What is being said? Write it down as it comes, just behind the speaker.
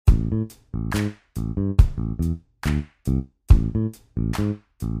I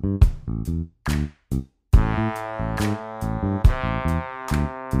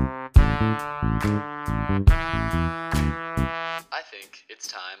think it's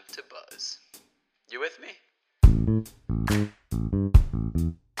time to buzz. You with me?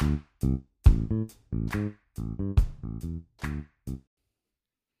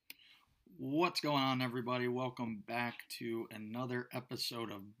 What's going on, everybody? Welcome back to another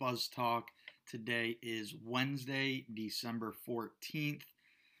episode of Buzz Talk. Today is Wednesday, December 14th.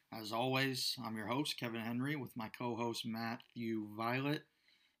 As always, I'm your host, Kevin Henry, with my co-host, Matthew Violet.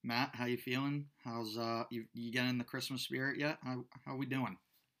 Matt, how you feeling? How's you getting in the Christmas spirit yet? How we doing?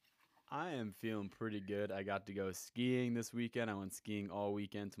 I am feeling pretty good. I got to go skiing this weekend. I went skiing all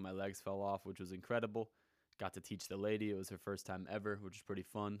weekend till my legs fell off, which was incredible. Got to teach the lady. It was her first time ever, which was pretty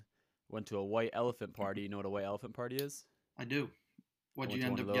fun. Went to a white elephant party. You know what a white elephant party is? I do. I What'd went you to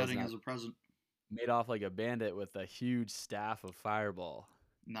end one of up those getting and as a present? made off like a bandit with a huge staff of fireball.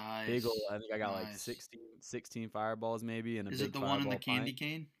 Nice. Big old, I think I got like Nice. 16 fireballs maybe and a Is it big the one in the fireball candy pint.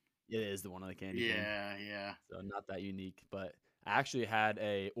 cane? It is the one on the candy cane. Yeah. So not that unique, but I actually had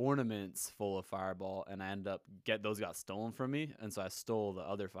a ornaments full of fireball, and I ended up those got stolen from me, and so I stole the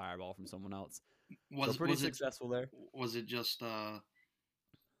other fireball from someone else. So pretty successful there. Was it just a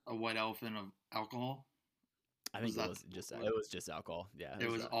white elephant of alcohol? I think Was it was just alcohol. Yeah, It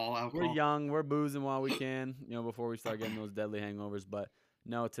was that. all We're alcohol. young, we're boozing while we can, before we start getting those deadly hangovers. But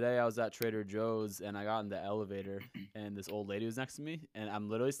no, today I was at Trader Joe's and I got in the elevator, and this old lady was next to me, and I'm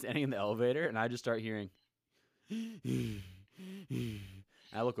literally standing in the elevator, and I just start hearing.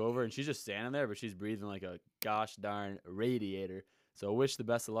 I look over and she's just standing there, but she's breathing like a gosh darn radiator. So I wish the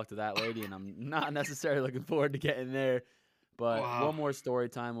best of luck to that lady, and I'm not necessarily looking forward to getting there. But Wow. one more story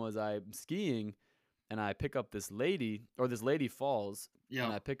time was I'm skiing, and I pick up this lady, or this lady falls, Yeah.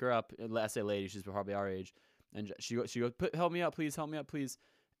 and I pick her up. I say lady, she's probably our age, and she goes, help me up, please, help me up, please.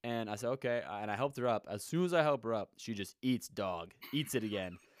 And I said, okay, and I helped her up. As soon as I help her up, she just eats it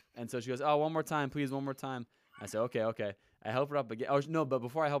again. And so she goes, oh, one more time, please, one more time. I said, okay. I help her up again. Oh, no, but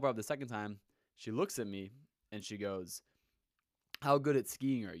before I help her up the second time, she looks at me, and she goes, how good at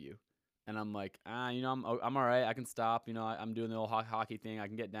skiing are you? And I'm like, I'm all right. I can stop. I'm doing the old hockey thing. I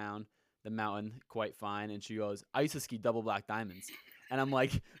can get down the mountain quite fine. And she goes, I used to ski double black diamonds. And I'm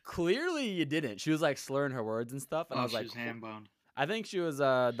like, clearly you didn't. She was like slurring her words and stuff. And I was she like, was ham-boned. I think she was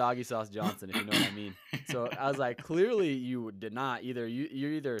Doggy Sauce Johnson, if you know what I mean. So I was like, clearly you did not either.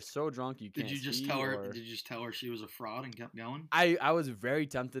 You're either so drunk you can't. Did you just ski, tell her? or... Did you just tell her she was a fraud and kept going? I was very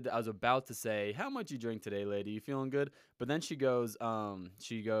tempted. I was about to say, how much you drink today, lady? You feeling good? But then she goes, oh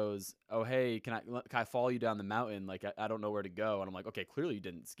hey, can I follow you down the mountain? Like I don't know where to go. And I'm like, okay, clearly you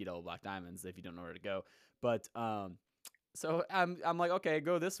didn't ski double black diamonds if you don't know where to go. But so I'm like, okay,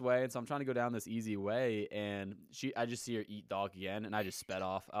 go this way. And so I'm trying to go down this easy way, and I just see her eat dog again, and I just sped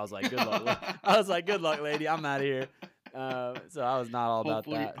off. I was like, good luck, lady. I'm out of here. So I was not all about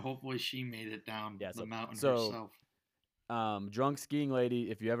that. Hopefully she made it down the mountain herself. herself. Drunk skiing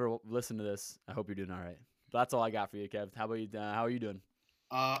lady, if you ever listen to this, I hope you're doing all right. But that's all I got for you, Kev. How about you? How are you doing?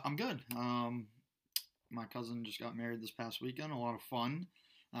 I'm good. My cousin just got married this past weekend. A lot of fun.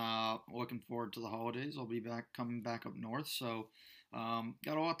 Looking forward to the holidays. I'll be coming back up north, so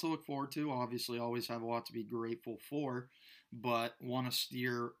got a lot to look forward to. Obviously, always have a lot to be grateful for, but want to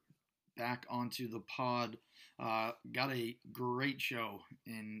steer back onto the pod. Got a great show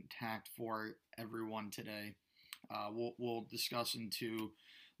intact for everyone today. We'll discuss into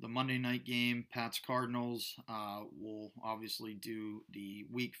the Monday night game, Pats Cardinals. We'll obviously do the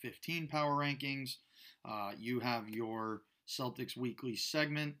Week 15 power rankings. You have your Celtics weekly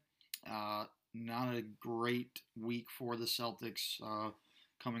segment. Not a great week for the Celtics,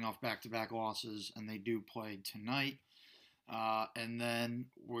 coming off back-to-back losses, and they do play tonight. And then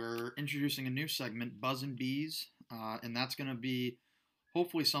we're introducing a new segment, Buzz and Bees, and that's going to be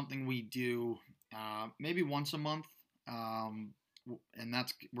hopefully something we do maybe once a month. And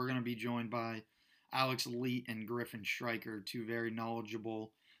we're going to be joined by Alex Leet and Griffin Stryker, two very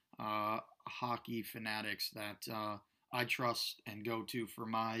knowledgeable hockey fanatics that I trust and go to for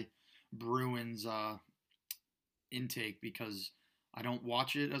my Bruins intake, because I don't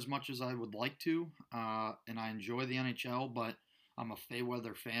watch it as much as I would like to, and I enjoy the NHL, but I'm a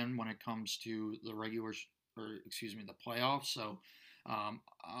fair-weather fan when it comes to the the playoffs. So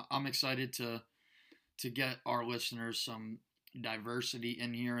I'm excited to get our listeners some diversity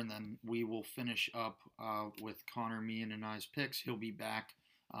in here, and then we will finish up with Connor, me, and Anai's picks. He'll be back.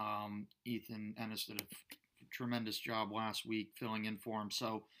 Ethan Ennis did a tremendous job last week filling in for him.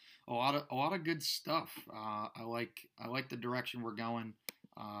 So a lot of good stuff. I like the direction we're going,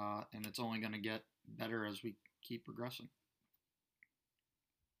 and it's only going to get better as we keep progressing.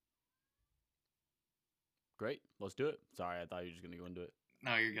 Great. Let's do it. Sorry, I thought you were just going to go into it.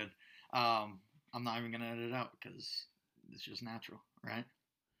 No, you're good. I'm not even going to edit it out because it's just natural, right?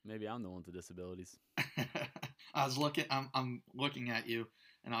 Maybe I'm the one with the disabilities. I'm looking at you,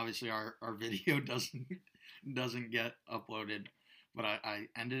 and obviously our video doesn't get uploaded. But I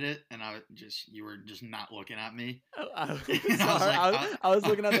ended it, and you were just not looking at me. I was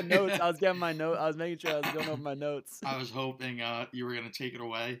looking at the notes. I was getting my note. I was making sure I was going over my notes. I was hoping you were gonna take it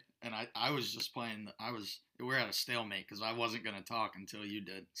away, and I was just playing. We're at a stalemate because I wasn't gonna talk until you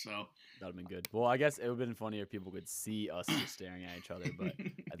did. So that'd have been good. Well, I guess it would have been funnier if people could see us just staring at each other, but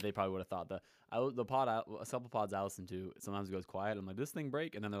they probably would have thought that. A couple pods I listen to, sometimes it goes quiet. I'm like, this thing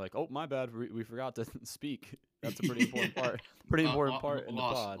break, and then they're like, oh, my bad, we forgot to speak. That's a pretty important part. Pretty important part in the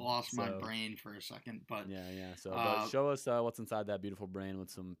pod. Lost my brain for a second, but yeah. So but show us what's inside that beautiful brain with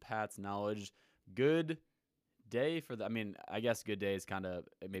some Pats knowledge. Good day for the. I mean, I guess good day is kind of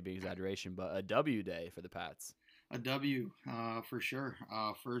maybe exaggeration, but a W day for the Pats. A W for sure.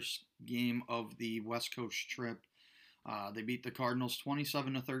 First game of the West Coast trip. They beat the Cardinals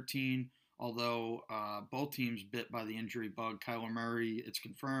 27-13. Although both teams bit by the injury bug. Kyler Murray, it's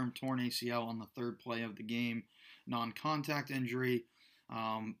confirmed, torn ACL on the third play of the game. Non-contact injury.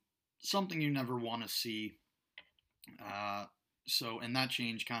 Something you never want to see. And that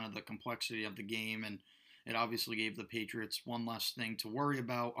changed kind of the complexity of the game, and it obviously gave the Patriots one less thing to worry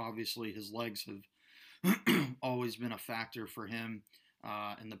about. Obviously, his legs have always been a factor for him,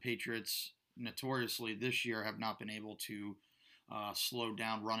 and the Patriots notoriously this year have not been able to slow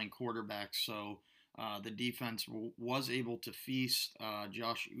down running quarterbacks. So the defense was able to feast.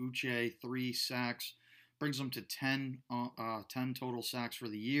 Josh Uche, 3 sacks, brings them to 10 total sacks for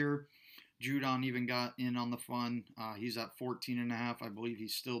the year. Judon even got in on the fun. He's at 14.5. I believe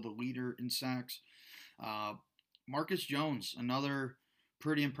he's still the leader in sacks. Marcus Jones, another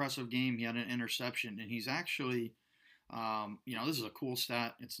pretty impressive game. He had an interception, and he's actually, this is a cool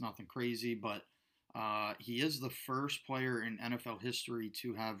stat. It's nothing crazy, but he is the first player in NFL history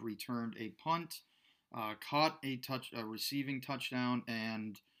to have returned a punt, caught a receiving touchdown,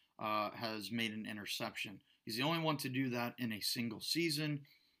 and has made an interception. He's the only one to do that in a single season.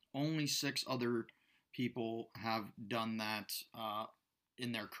 Only 6 other people have done that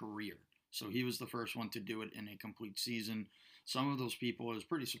in their career. So he was the first one to do it in a complete season. Some of those people, it was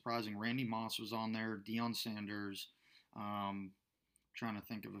pretty surprising. Randy Moss was on there, Deion Sanders. Trying to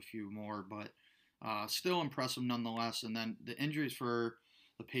think of a few more, but still impressive nonetheless. And then the injuries for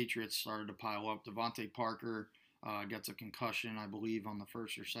the Patriots started to pile up. Devontae Parker gets a concussion, I believe, on the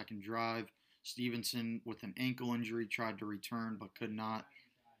first or second drive. Stevenson, with an ankle injury, tried to return but could not.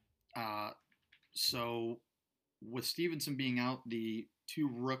 So with Stevenson being out, the 2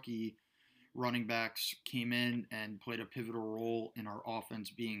 rookie running backs came in and played a pivotal role in our offense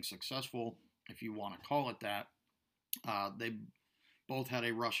being successful, if you want to call it that. They both had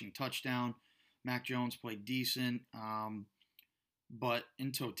a rushing touchdown. Mac Jones played decent. But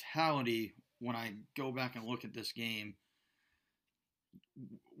in totality, when I go back and look at this game,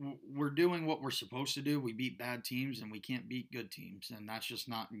 we're doing what we're supposed to do. We beat bad teams and we can't beat good teams, and that's just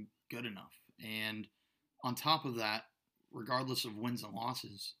not good enough. And on top of that, regardless of wins and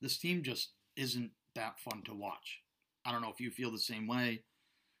losses, this team just isn't that fun to watch. I don't know if you feel the same way,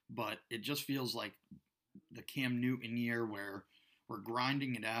 but it just feels like the Cam Newton year where we're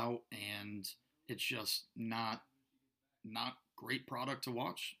grinding it out and it's just not great product to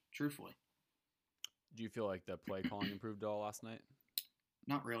watch, truthfully. Do you feel like the play calling improved at all last night?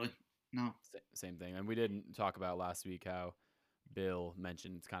 Not really. No. Same thing. And we didn't talk about last week how Bill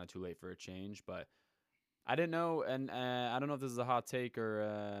mentioned it's kind of too late for a change, but I didn't know, and I don't know if this is a hot take or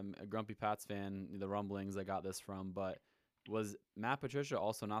a grumpy Pats fan, the rumblings I got this from, but was Matt Patricia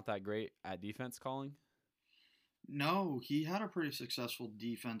also not that great at defense calling? No, he had a pretty successful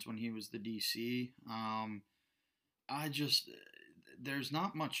defense when he was the DC. There's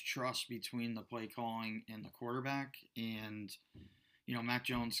not much trust between the play calling and the quarterback, and Mac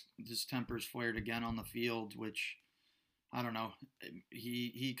Jones, his tempers flared again on the field, which I don't know.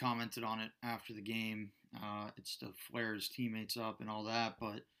 He commented on it after the game. It's to flare his teammates up and all that,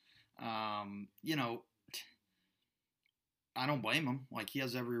 but I don't blame him. Like, he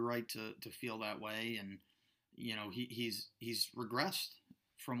has every right to feel that way, and he's regressed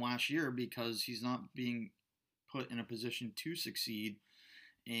from last year because he's not being put in a position to succeed,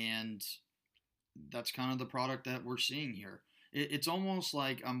 and that's kind of the product that we're seeing here. It's almost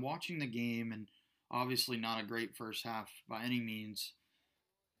like I'm watching the game, and obviously not a great first half by any means,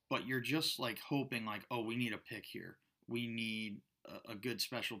 but you're just like hoping like, oh, we need a pick here. We need a good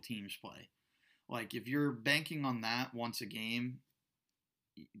special teams play. Like if you're banking on that once a game,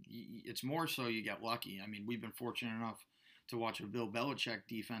 it's more so you get lucky. I mean, we've been fortunate enough to watch a Bill Belichick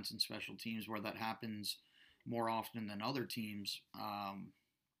defense and special teams where that happens more often than other teams.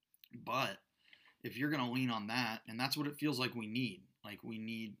 But if you're going to lean on that, and that's what it feels like we need. Like we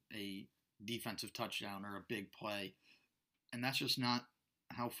need a defensive touchdown or a big play. And that's just not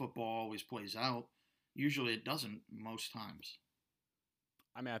how football always plays out. Usually it doesn't most times.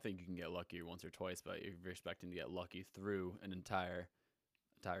 I mean, I think you can get lucky once or twice, but if you're expecting to get lucky through an entire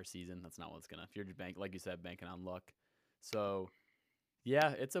season, that's not what's gonna. If you're just like you said, banking on luck. So,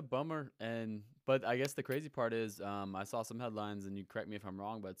 yeah, it's a bummer. But I guess the crazy part is, I saw some headlines, and you correct me if I'm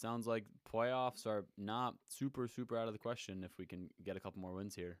wrong, but it sounds like playoffs are not super out of the question if we can get a couple more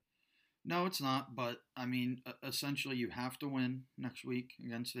wins here. No, it's not. But I mean, essentially, you have to win next week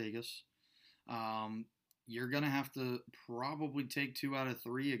against Vegas. You're going to have to probably take 2 out of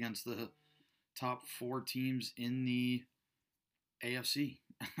 3 against the top 4 teams in the AFC.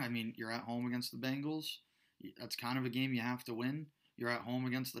 I mean, you're at home against the Bengals. That's kind of a game you have to win. You're at home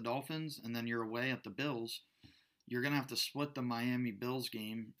against the Dolphins, and then you're away at the Bills. You're going to have to split the Miami Bills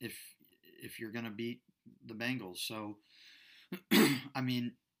game if you're going to beat the Bengals. So, I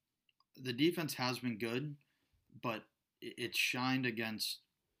mean, the defense has been good, but it shined against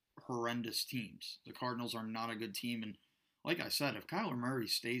horrendous teams. The Cardinals are not a good team, and like I said, if Kyler Murray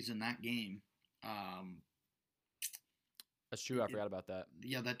stays in that game, that's true. I forgot about that.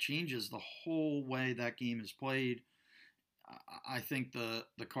 Yeah, that changes the whole way that game is played. I think the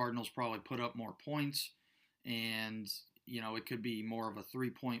Cardinals probably put up more points, and it could be more of a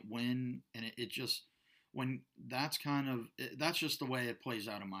 3-point win, and it just when that's just the way it plays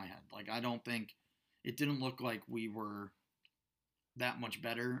out in my head. Like I don't think it didn't look like we were that much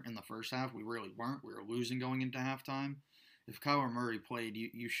better in the first half. We really weren't. We were losing going into halftime. If Kyler Murray played,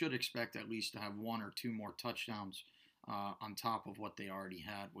 you should expect at least to have 1 or 2 more touchdowns on top of what they already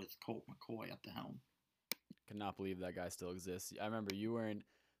had with Colt McCoy at the helm. Cannot believe that guy still exists. I remember you weren't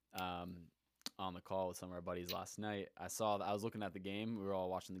on the call with some of our buddies last night. I was looking at the game. We were all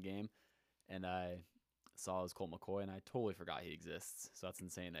watching the game, and I saw it was Colt McCoy, and I totally forgot he exists. So that's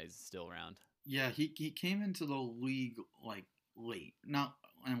insane that he's still around. Yeah, he came into the league like late. Not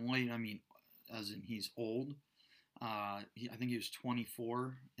and late, I mean, as in he's old. I think he was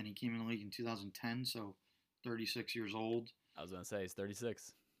 24, and he came in the league in 2010, so 36 years old. I was gonna say he's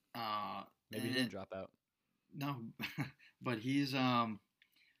 36. Maybe he didn't drop out. No, but he's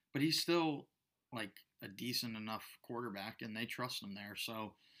still like a decent enough quarterback, and they trust him there.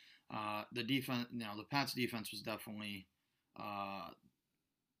 So the defense, the Pats defense was definitely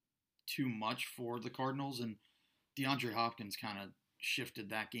too much for the Cardinals, and DeAndre Hopkins kind of shifted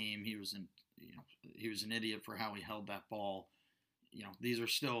that game. He was an idiot for how he held that ball. These are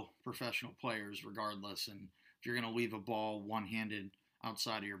still professional players regardless, and if you're going to leave a ball one-handed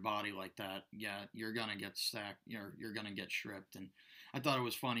outside of your body like that, yeah, you're going to get sacked. You're going to get stripped. And I thought it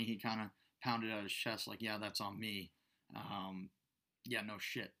was funny. He kind of pounded out his chest like, yeah, that's on me. Yeah, no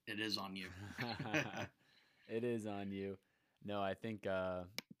shit. It is on you. It is on you. No, I think about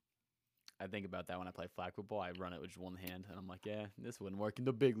that when I play flag football. I run it with just one hand, and I'm like, yeah, this wouldn't work in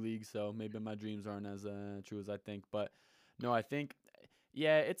the big league, so maybe my dreams aren't as true as I think. But no, I think,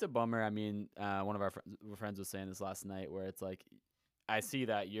 yeah, it's a bummer. I mean, one of our friends was saying this last night, where it's like, I see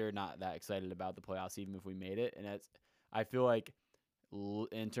that you're not that excited about the playoffs, even if we made it, and I feel like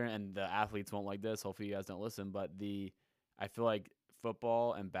and the athletes won't like this. Hopefully, you guys don't listen, but I feel like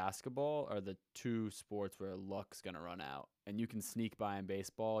football and basketball are the 2 sports where luck's gonna run out, and you can sneak by in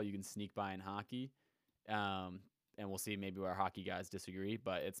baseball, you can sneak by in hockey, and we'll see maybe where hockey guys disagree,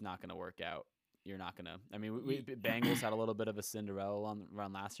 but it's not gonna work out. You're not gonna. I mean, we Bengals had a little bit of a Cinderella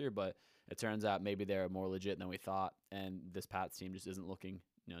run last year, but it turns out maybe they're more legit than we thought, and this Pats team just isn't looking,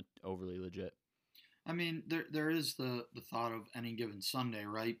 overly legit. I mean, there is the thought of any given Sunday,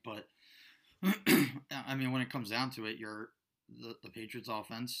 right? But I mean, when it comes down to it, the Patriots'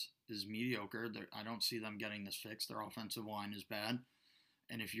 offense is mediocre. I don't see them getting this fixed. Their offensive line is bad,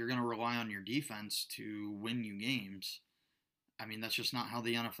 and if you're going to rely on your defense to win you games, I mean, that's just not how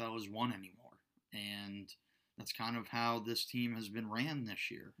the NFL is won anymore. And that's kind of how this team has been ran this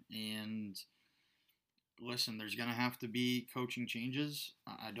year. And listen, there's going to have to be coaching changes.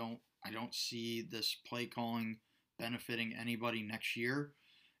 I don't see this play calling benefiting anybody next year.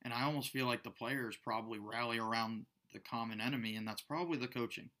 And I almost feel like the players probably rally around the common enemy, and that's probably the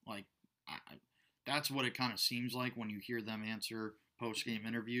coaching. Like, that's what it kind of seems like when you hear them answer post-game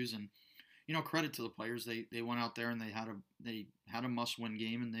interviews. And credit to the players. They went out there and they had a must-win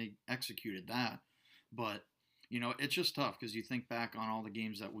game, and they executed that. But It's just tough because you think back on all the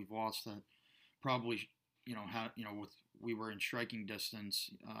games that we've lost that probably, we were in striking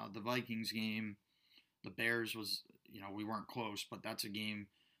distance. The Vikings game, the Bears was, we weren't close, but that's a game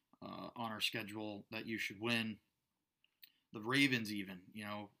on our schedule that you should win. The Ravens, even,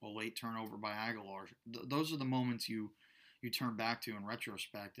 a late turnover by Aguilar. Those are the moments you turn back to in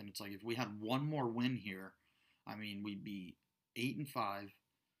retrospect, and it's like if we had one more win here, I mean, we'd be 8-5.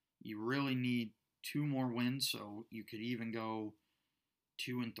 You really need two more wins, so you could even go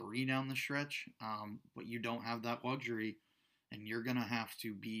 2-3 down the stretch. But you don't have that luxury, and you're gonna have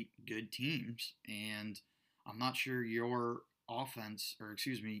to beat good teams. And I'm not sure your offense,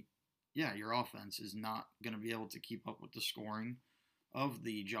 your offense is not gonna be able to keep up with the scoring of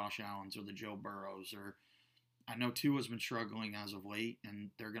the Josh Allens or the Joe Burrows. Or I know Tua's been struggling as of late, and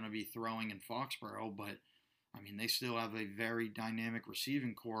they're gonna be throwing in Foxborough, but I mean, they still have a very dynamic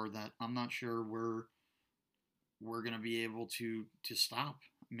receiving core that I'm not sure we're going to be able to stop,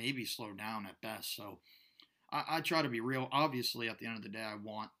 maybe slow down at best. So I try to be real. Obviously, at the end of the day, I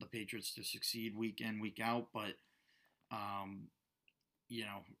want the Patriots to succeed week in, week out. But, at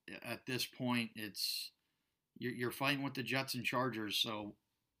this point, you're fighting with the Jets and Chargers. So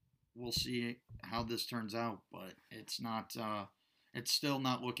we'll see how this turns out. But it's still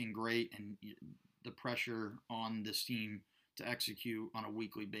not looking great. And the pressure on this team to execute on a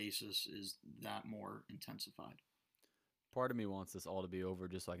weekly basis is that more intensified. Part of me wants this all to be over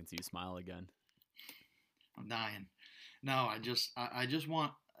just so I can see you smile again. I'm dying. No, I just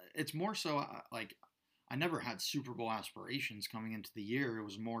want. It's more so like I never had Super Bowl aspirations coming into the year. It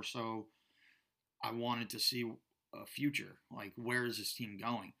was more so I wanted to see a future. Like, where is this team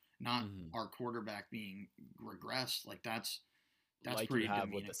going? Not our quarterback being regressed. Like that's like pretty you have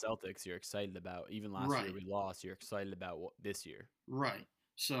demeaning. with the Celtics, you're excited about. Even last year we lost. You're excited about this year. Right.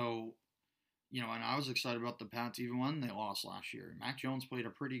 So, and I was excited about the Pats even when they lost last year. Mac Jones played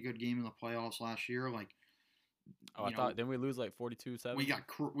a pretty good game in the playoffs last year. Like, I thought didn't we lose like 42-7? We got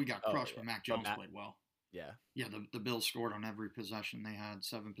crushed, but Mac Jones played well. Yeah. Yeah. The Bills scored on every possession. They had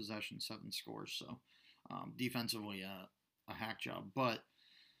 7 possessions, 7 scores. So, defensively, a hack job. But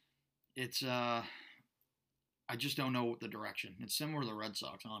it's I just don't know the direction. It's similar to the Red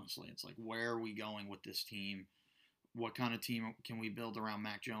Sox, honestly. It's like, where are we going with this team? What kind of team can we build around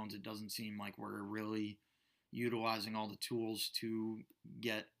Mac Jones? It doesn't seem like we're really utilizing all the tools to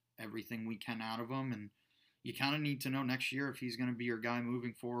get everything we can out of him. And you kind of need to know next year if he's going to be your guy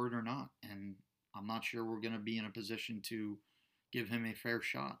moving forward or not. And I'm not sure we're going to be in a position to give him a fair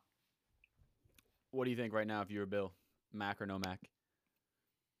shot. What do you think right now if you were Bill? Mac or no Mac?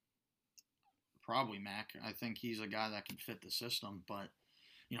 Probably Mac. I think he's a guy that can fit the system, but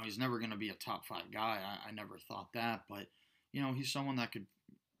he's never going to be a top 5 guy. I never thought that, but he's someone that could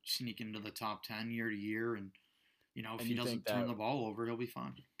sneak into the top 10 year to year, and if he doesn't turn the ball over, he'll be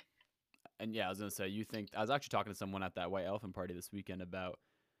fine. And yeah, I was going to say, I was actually talking to someone at that White Elephant party this weekend about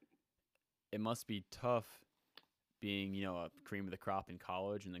it must be tough being, a cream of the crop in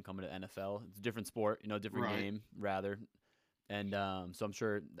college and then coming to NFL. It's a different sport, different game rather. And so I'm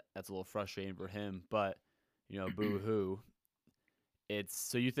sure that's a little frustrating for him, but boo-hoo.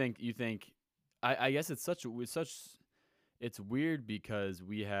 So you think I guess it's weird because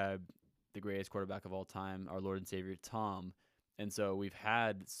we have the greatest quarterback of all time, our Lord and Savior Tom, and so we've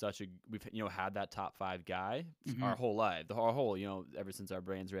had had that top 5 guy our whole life, ever since our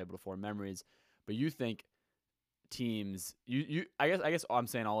brains were able to form memories. But you think teams, I guess I'm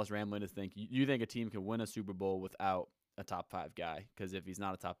saying all this rambling is you think a team can win a Super Bowl without a top 5 guy? Because if he's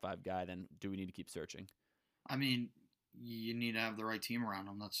not a top 5 guy, then do we need to keep searching? I mean, you need to have the right team around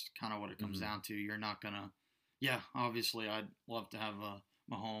him. That's kind of what it comes down to. You're not gonna, obviously I'd love to have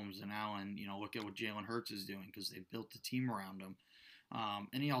Mahomes and Allen. Look at what Jalen Hurts is doing because they built the team around him,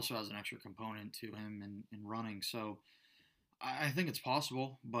 and he also has an extra component to him in running. So I think it's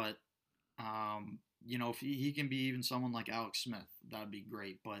possible, but if he can be even someone like Alex Smith, that'd be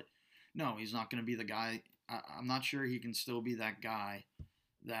great. But no, he's not going to be the guy. I'm not sure he can still be that guy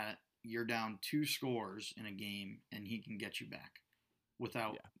that you're down 2 scores in a game and he can get you back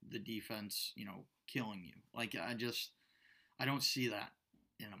without the defense, killing you. Like, I don't see that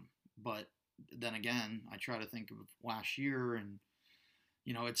in him. But then again, I try to think of last year and,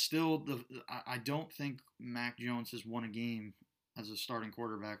 it's still I don't think Mac Jones has won a game as a starting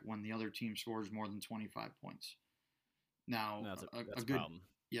quarterback when the other team scores more than 25 points. Now, that's a good problem.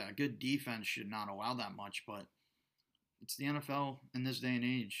 Yeah, a good defense should not allow that much, but it's the NFL in this day and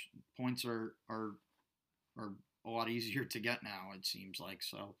age. Points are a lot easier to get now, it seems like.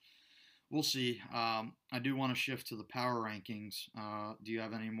 So we'll see. I do want to shift to the power rankings. Do you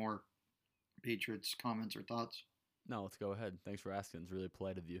have any more Patriots comments or thoughts? No, let's go ahead. Thanks for asking. It's really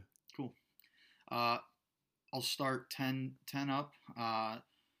polite of you. Cool. I'll start 10 up.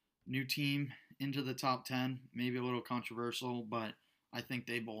 New team into the top 10. Maybe a little controversial, but I think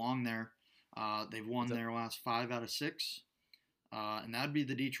they belong there. They've won their last 5 out of 6. And that'd be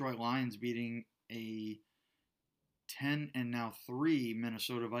the Detroit Lions beating a 10 and now 3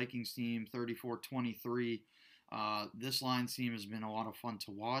 Minnesota Vikings team, 34-23. This Lions team has been a lot of fun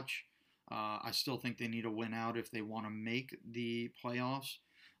to watch. I still think they need a win out if they want to make the playoffs.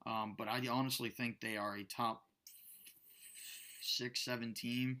 But I honestly think they are a top 6-7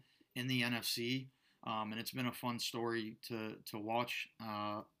 team in the NFC. And it's been a fun story to watch.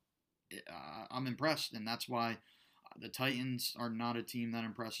 I'm impressed, and that's why the Titans are not a team that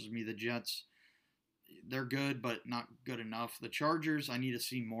impresses me. The Jets, they're good, but not good enough. The Chargers, I need to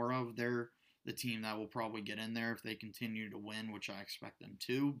see more of. They're the team that will probably get in there if they continue to win, which I expect them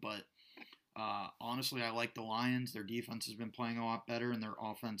to. But honestly, I like the Lions. Their defense has been playing a lot better, and their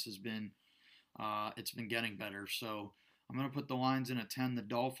offense has been it's been getting better. So I'm going to put the Lions in at 10. The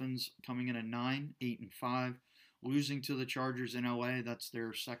Dolphins coming in at 9, 8-5, losing to the Chargers in LA. That's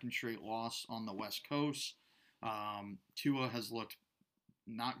their second straight loss on the West Coast. Tua has looked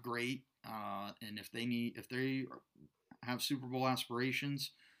not great, and if they have Super Bowl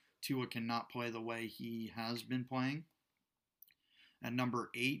aspirations, Tua cannot play the way he has been playing. At number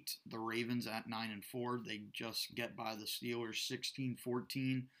 8, the Ravens at 9-4. They just get by the Steelers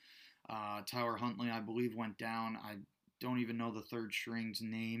 16-14. Tyler Huntley, I believe, went down. I don't even know the third string's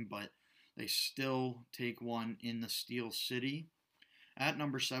name, but they still take one in the Steel City. At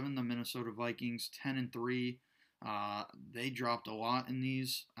number 7, the Minnesota Vikings, 10-3. They dropped a lot in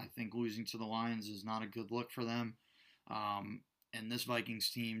these. I think losing to the Lions is not a good look for them. And this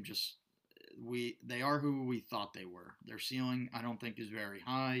Vikings team they are who we thought they were. Their ceiling, I don't think, is very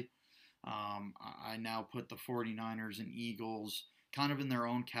high. I now put the 49ers and Eagles kind of in their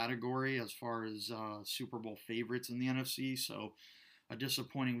own category as far as Super Bowl favorites in the NFC. So a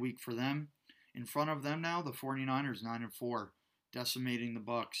disappointing week for them. In front of them now, the 49ers, 9-4, decimating the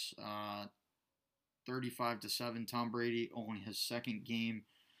Bucs. 35-7. Tom Brady, only his second game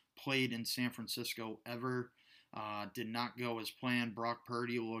played in San Francisco ever. Did not go as planned. Brock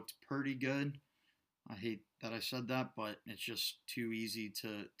Purdy looked pretty good. I hate that I said that, but it's just too easy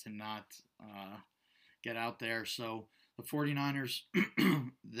to not get out there. So the 49ers,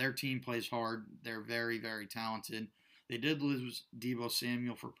 their team plays hard. They're very, very talented. They did lose Deebo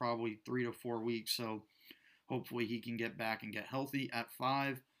Samuel for probably 3 to 4 weeks, so hopefully he can get back and get healthy. At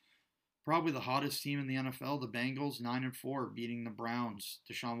 5, probably the hottest team in the NFL, the Bengals, 9-4, beating the Browns.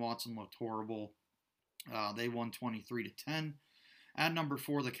 Deshaun Watson looked horrible. They won 23-10. At number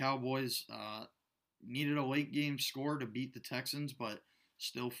 4, the Cowboys needed a late game score to beat the Texans, but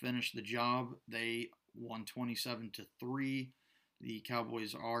still finished the job. They won 27-3. The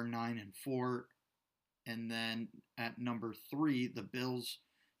Cowboys are 9-4. And then at number 3, the Bills,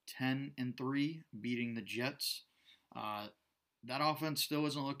 10-3, beating the Jets. That offense still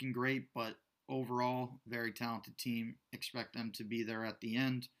isn't looking great, but overall, very talented team. Expect them to be there at the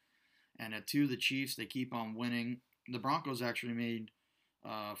end. And at 2, the Chiefs, they keep on winning. The Broncos actually made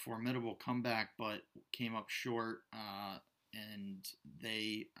a formidable comeback, but came up short, and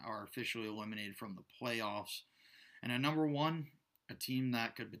they are officially eliminated from the playoffs. And at number 1, a team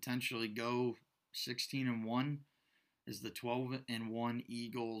that could potentially go 16-1 is the 12-1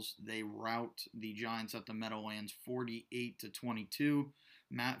 Eagles. They rout the Giants at the Meadowlands 48-22.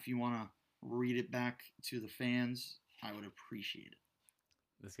 Matt, if you want to read it back to the fans, I would appreciate it.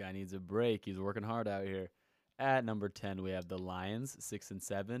 This guy needs a break. He's working hard out here. At number 10, we have the Lions,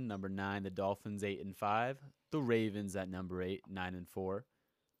 6-7. Number 9, the Dolphins, 8-5. The Ravens at number 8, 9-4.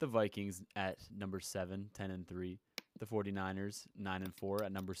 The Vikings at number 7, 10-3. The 49ers, 9-4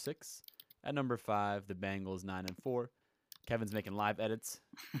 at number 6. At number 5, the Bengals, 9-4. Kevin's making live edits.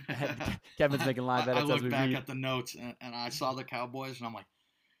 Kevin's making live edits. I looked back at the notes and I saw the Cowboys and I'm like,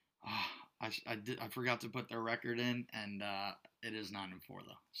 I forgot to put their record in, and it is 9-4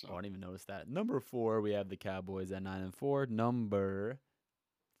 though. So I didn't even notice that. Number 4, we have the Cowboys at 9-4. Number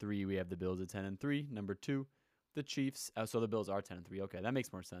 3, we have the Bills at 10-3. Number 2, the Chiefs. So the Bills are 10-3. Okay, that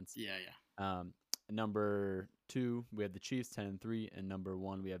makes more sense. Yeah. Number 2, we have the Chiefs, 10-3, and number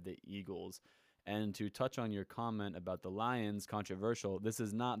 1, we have the Eagles. And to touch on your comment about the Lions, controversial, this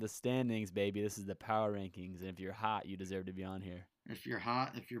is not the standings, baby. This is the power rankings. And if you're hot, you deserve to be on here. If you're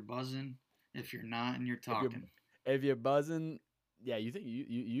hot, if you're buzzing, if you're not, and you're talking. If you're buzzing, yeah, you think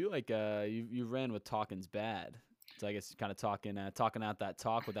you like you ran with talking's bad. So I guess kind of talking out that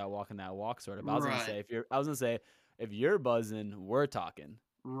talk without walking that walk, sort of. I was gonna say if you're buzzing, we're talking.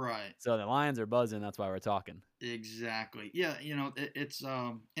 Right. So the Lions are buzzing. That's why we're talking. Exactly. Yeah, it's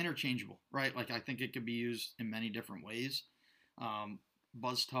interchangeable, right? Like I think it could be used in many different ways.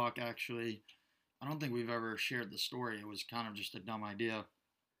 Buzz talk actually, I don't think we've ever shared the story. It was kind of just a dumb idea.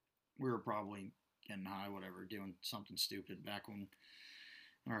 We were probably getting high, whatever, doing something stupid back when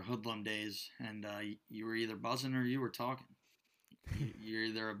our hoodlum days, and you were either buzzing or you were talking. You're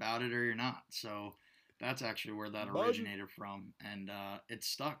either about it or you're not. So that's actually where that Buzzing. originated from, and it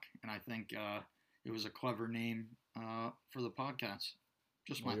stuck. And I think it was a clever name for the podcast.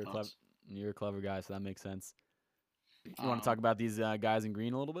 Just Well, my thoughts. you're a clever guy, so that makes sense. You want to talk Um, about these guys in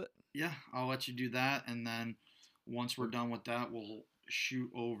green a little bit? yeah, I'll let you do that, and then once we're done with that, we'll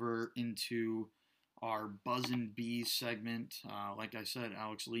shoot over into our Buzz and Bees segment. Like I said,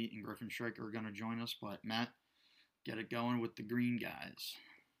 Alex Leet and Griffin Stryker are going to join us, but Matt, get it going with the green guys.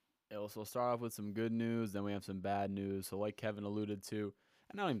 Yeah, so we'll start off with some good news, then we have some bad news. So, like Kevin alluded to,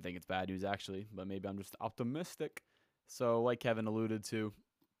 and I don't even think it's bad news actually, but maybe I'm just optimistic. So, like Kevin alluded to,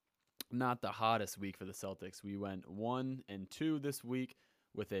 not the hottest week for the Celtics. We went 1-2 this week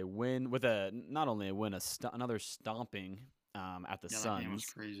with a win, with a not only a win, another stomping at the Yeah, that game was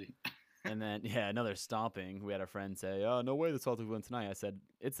Suns. crazy. And then, yeah, another stomping. We had a friend say, "Oh, no way the Celtics win tonight." I said,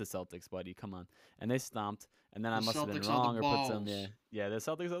 "It's the Celtics, buddy. Come on." And they stomped. And then I The must have been Celtics are wrong the or put some, balls. yeah, the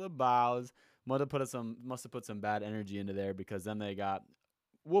Celtics are the balls. Must have put some bad energy into there because then they got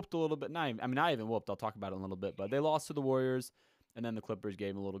whooped a little bit. Not even whooped. I'll talk about it in a little bit, but they lost to the Warriors, and then the Clippers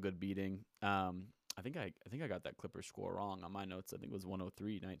gave them a little good beating. I think I got that Clippers score wrong on my notes. I think it was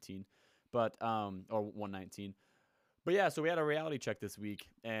 103-19, but or 119. But yeah, so we had a reality check this week,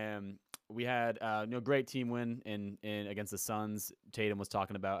 and we had great team win in against the Suns. Tatum was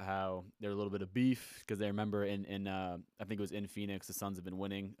talking about how there's a little bit of beef because they remember in I think it was in Phoenix, the Suns have been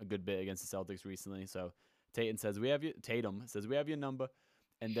winning a good bit against the Celtics recently. So Tatum says we have your number,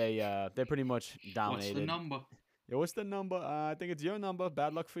 and they pretty much What's the dominated. number? Yeah, what's the number? I think it's your number.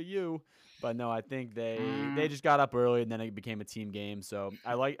 Bad luck for you. But no, I think they Mm, just got up early and then it became a team game. So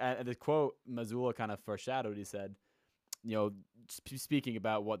I like the quote Mazzulla kind of foreshadowed. He said, speaking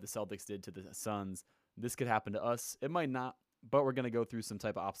about what the Celtics did to the Suns, this could happen to us. It might not, but we're going to go through some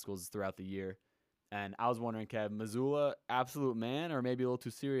type of obstacles throughout the year. And I was wondering, Kev, Mazzulla, absolute man, or maybe a little too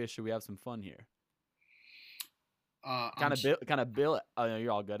serious? Should we have some fun here? I'm Kind of Bill. Oh, no,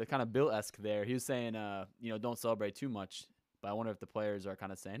 you're all good. Kind of Bill-esque there. He was saying, don't celebrate too much. But I wonder if the players are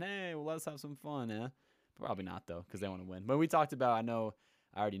kind of saying, hey, well, let's have some fun, eh? Probably not, though, because they want to win. But we talked about,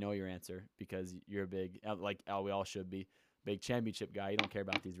 I already know your answer because you're a big, we all should be, big championship guy. You don't care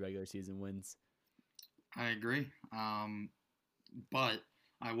about these regular season wins. I agree. But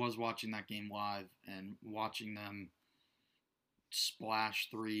I was watching that game live and watching them splash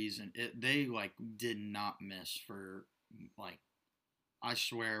threes, and they like did not miss for like I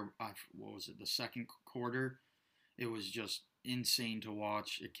swear, what was it? The second quarter, it was just insane to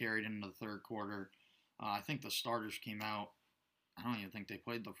watch. It carried into the third quarter. I think the starters came out. I don't even think they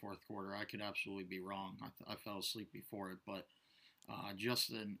played the fourth quarter. I could absolutely be wrong. I fell asleep before it, but just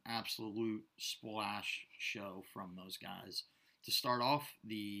an absolute splash show from those guys to start off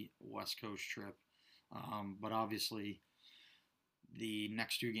the West Coast trip. But obviously, the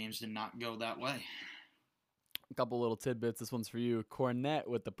next two games did not go that way. A couple little tidbits. This one's for you. Cornette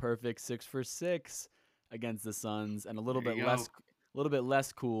with the perfect 6 for 6 against the Suns, and a little There bit you less,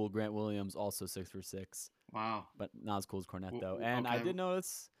 go. cool. Grant Williams also 6 for 6, Wow. but not as cool as Cornette though. And I Okay, did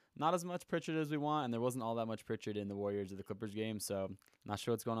notice not as much Pritchard as we want, and there wasn't all that much Pritchard in the Warriors or the Clippers game, so not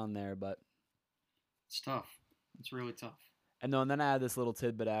sure what's going on there, but. it's tough. It's really tough. And then I had this little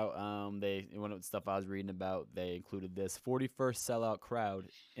tidbit out. One of the stuff I was reading about, they included this 41st sellout crowd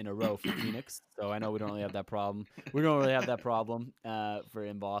in a row for Phoenix. So I know we don't really have that problem. We don't really have that problem for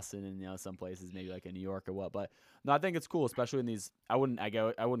in Boston and some places maybe like in New York or what. But no, I think it's cool, especially in these. I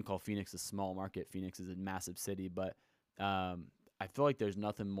wouldn't call Phoenix a small market. Phoenix is a massive city, but I feel like there's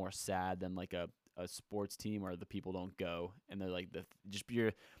nothing more sad than like a sports team where the people don't go and they're like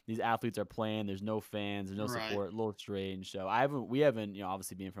these athletes are playing, there's no fans, there's no Right. support, a little strange. So we haven't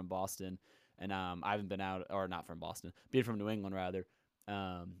obviously being from Boston and I haven't been out, or not from Boston, being from New England rather,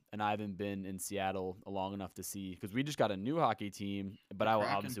 and I haven't been in Seattle long enough to see, because we just got a new hockey team, but I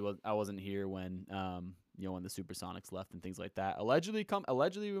wasn't here when when the Supersonics left and things like that. Allegedly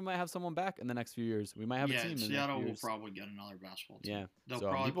we might have someone back in the next few years. We might have a team in the next Seattle few will years. probably get another basketball team. Yeah, They'll so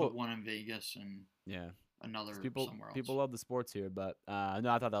probably people, put one in Vegas and yeah, another somewhere else. people love the sports here, but no,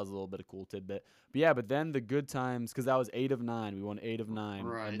 I thought that was a little bit of cool tidbit. But yeah, but then the good times, because that was 8 of 9, we won 8 of 9,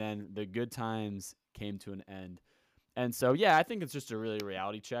 Right. and then the good times came to an end. And so yeah, I think it's just a really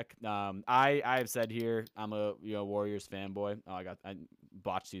reality check. I have said here I'm a Warriors fanboy.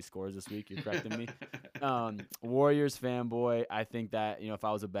 botched these scores this week. You're correcting me. Warriors fanboy. I think that if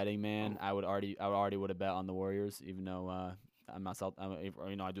I was a betting man, I would already would have bet on the Warriors, even though I'm not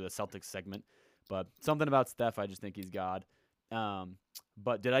I do the Celtics segment, but something about Steph, I just think he's God.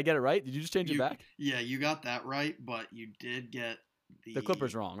 But did I get it right? Did you just change it back? Yeah, you got that right, but you did get the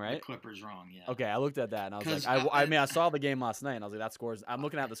Clippers wrong, right? The Clippers wrong, yeah. Okay, I looked at that and I was like, I saw the game last night and I was like, that scores. I'm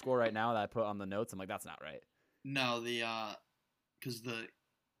looking at the score right now that I put on the notes. I'm like, that's not right. No, because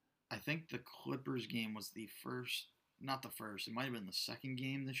I think the Clippers game was the first, not the first. It might have been the second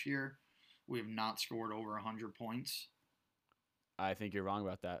game this year. We have not scored over 100 points. I think you're wrong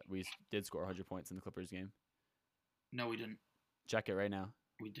about that. We did score 100 points in the Clippers game. No, we didn't. Check it right now.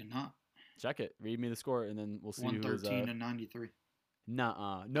 We did not. Check it. Read me the score, and then we'll see. 113 to 93.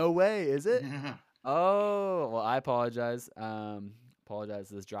 Nuh-uh. No way, is it? Oh, well, I apologize. Apologize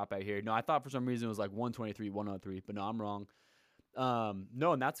for this dropout here. No, I thought for some reason it was like 123, 103, but no, I'm wrong.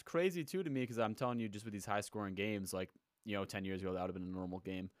 No, and that's crazy too to me because I'm telling you, just with these high-scoring games, 10 years ago, that would have been a normal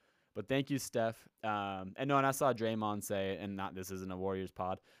game. But thank you, Steph. And I saw Draymond say, and this isn't a Warriors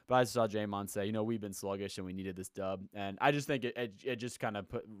pod, but I saw Draymond say, we've been sluggish and we needed this dub. And I just think it just kind of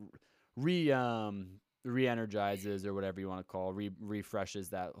re-energizes or whatever you want to call, refreshes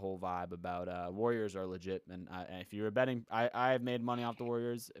that whole vibe about Warriors are legit. And if you were betting, I've made money off the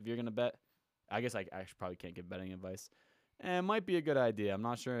Warriors. If you're going to bet, I guess I actually probably can't give betting advice. And it might be a good idea. I'm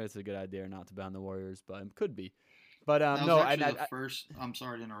not sure it's a good idea or not to bet on the Warriors, but it could be. But first. I'm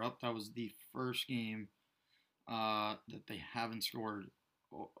sorry to interrupt. That was the first game that they haven't scored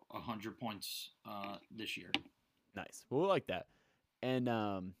 100 points this year. Nice. Well, we like that. And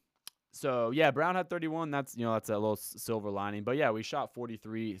so yeah, Brown had 31. That's that's a little silver lining. But yeah, we shot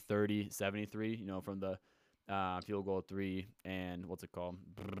 43, 30, 73. From the field goal 3 and what's it called,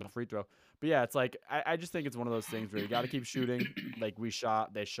 free throw. But yeah, it's like I just think it's one of those things where you got to keep shooting. Like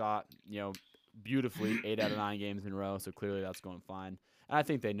they shot beautifully 8 out of 9 games in a row, so clearly that's going fine. And I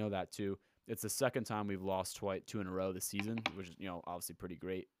think they know that too. It's the second time we've lost 2 in a row this season, which is obviously pretty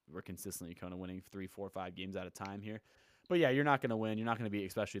great. We're consistently kind of winning 3, 4, 5 games at a time here. But yeah, you're not going to win. You're not going to beat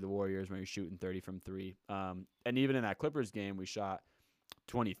especially the Warriors when you're shooting 30 from 3. And even in that Clippers game, we shot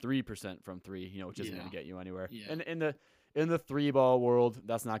 23% from 3, which isn't going to get you anywhere. Yeah. And in the 3-ball world,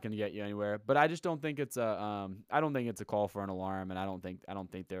 that's not going to get you anywhere. But I just don't think it's a call for an alarm, and I don't think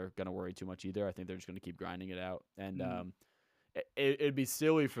they're going to worry too much either. I think they're just going to keep grinding it out. And it'd be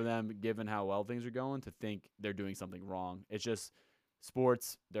silly for them, given how well things are going, to think they're doing something wrong. It's just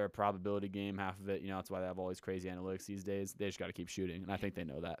sports. They're a probability game, half of it. That's why they have all these crazy analytics these days. They just got to keep shooting, and I think they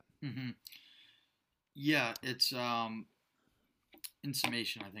know that. Mm-hmm. Yeah, it's in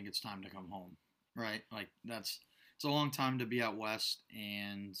summation, I think it's time to come home, right? Like it's a long time to be out west,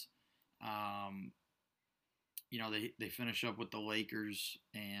 and they finish up with the Lakers,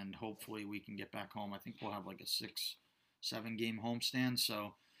 and hopefully we can get back home. I think we'll have like a 6-7 game homestand,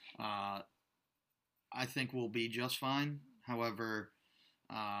 so I think we'll be just fine. However,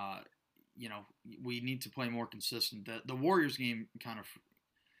 we need to play more consistent. The Warriors game kind of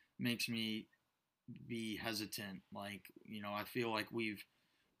makes me be hesitant. I feel like we've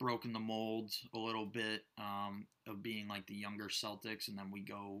broken the mold a little bit of being like the younger Celtics, and then we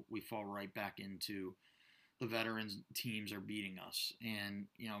fall right back into the veterans teams are beating us. And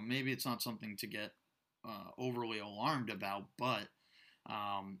maybe it's not something to get overly alarmed about, but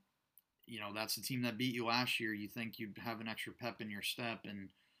that's the team that beat you last year. You think you'd have an extra pep in your step, and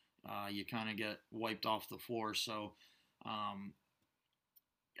you kind of get wiped off the floor. So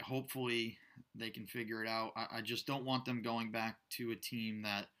hopefully they can figure it out. I just don't want them going back to a team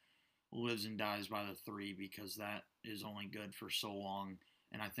that lives and dies by the 3, because that is only good for so long.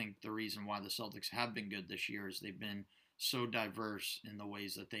 And I think the reason why the Celtics have been good this year is they've been so diverse in the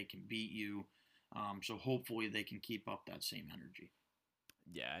ways that they can beat you. So hopefully they can keep up that same energy.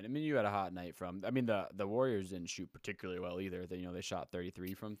 Yeah, and I mean, you had a hot night the Warriors didn't shoot particularly well either. They shot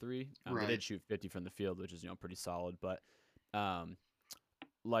 33 from 3. Right. They did shoot 50 from the field, which is pretty solid. But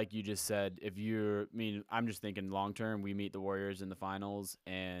like you just said, I'm just thinking long term. We meet the Warriors in the finals,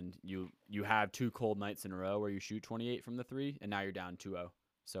 and you have 2 cold nights in a row where you shoot 28 from the 3, and now you're down 2-0.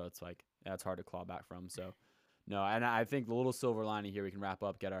 So it's like that's hard to claw back from. So no, and I think the little silver lining here we can wrap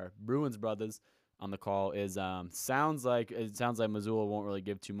up, get our Bruins brothers on the call is sounds like Missoula won't really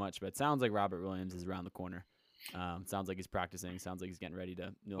give too much, but it sounds like Robert Williams is around the corner. Sounds like he's practicing. Sounds like he's getting ready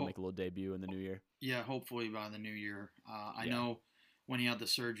to make a little debut in the new year. Yeah, hopefully by the new year. I know when he had the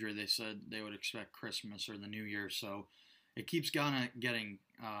surgery, they said they would expect Christmas or the new year. So it keeps kind of getting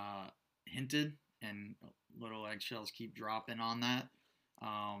hinted, and little eggshells keep dropping on that.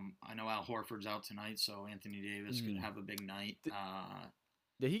 I know Al Horford's out tonight, so Anthony Davis could have a big night.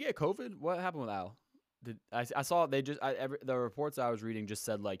 Did he get COVID? What happened with Al? I saw the reports I was reading just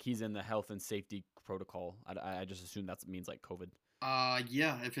said like he's in the health and safety protocol. I just assume that means like COVID.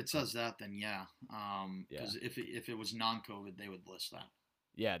 Yeah. If it says that, then yeah. Because Yeah. if it was non-COVID, they would list that.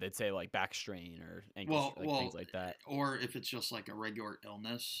 Yeah, they'd say like back strain or ankle, things like that. Or if it's just like a regular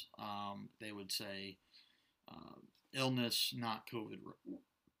illness, they would say illness, not COVID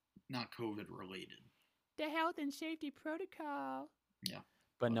related. The health and safety protocol. Yeah.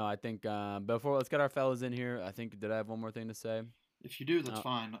 But no, I think before let's get our fellas in here. I think did I have one more thing to say? If you do, that's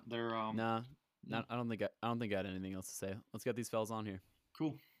fine. They're Nah, I don't think I had anything else to say. Let's get these fellas on here.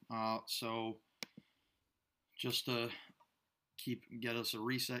 Cool. So just to get us a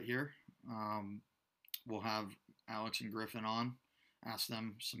reset here, we'll have Alex and Griffin on, ask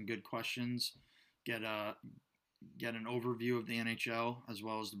them some good questions, get an overview of the NHL as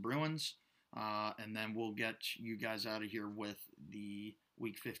well as the Bruins, and then we'll get you guys out of here with the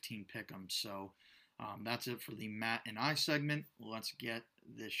Week 15 pick'em. So that's it for the Matt and I segment. Let's get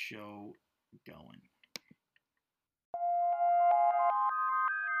this show going.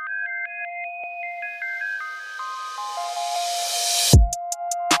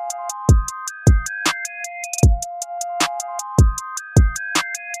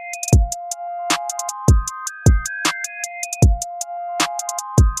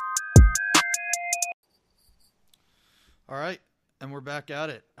 All right, and we're back at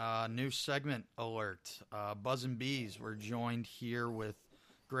it. New segment alert. Buzz and Bees. We're joined here with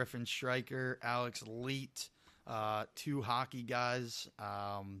Griffin Stryker, Alex Leet, two hockey guys.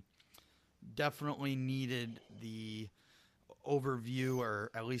 Definitely needed the overview,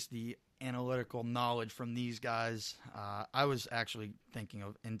 or at least the analytical knowledge from these guys. I was actually thinking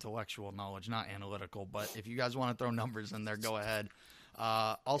of intellectual knowledge, not analytical, but if you guys want to throw numbers in there, go ahead.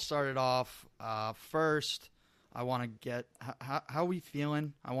 I'll start it off. First, I want to get how we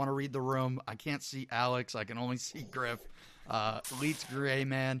feeling. I want to read the room. I can't see Alex. I can only see Griff. Leet's gray,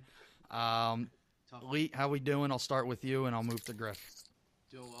 man. Leet, how we doing? I'll start with you, and I'll move to Griff.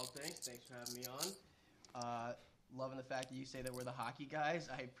 Doing well, thanks. Thanks for having me on. Loving the fact that you say that we're the hockey guys.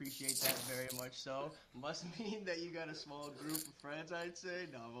 I appreciate that very much so. Must mean that you got a small group of friends, I'd say.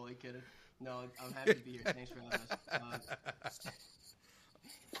 No, I'm only kidding. No, I'm happy to be here. Thanks for having us.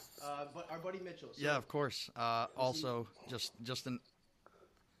 But our buddy Mitchell. So Yeah, of course. Also, just an.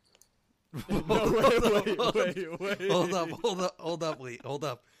 Wait. Hold up, Lee. Hold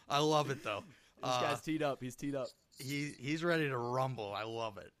up. I love it though. This guy's teed up. He's teed up. He's ready to rumble. I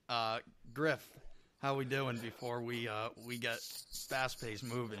love it. Griff, how we doing before we get fast paced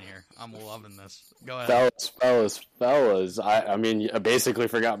moving here? I'm loving this. Go ahead. Fellas. I mean, I basically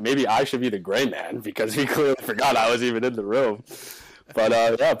forgot. Maybe I should be the gray man because he clearly forgot I was even in the room. But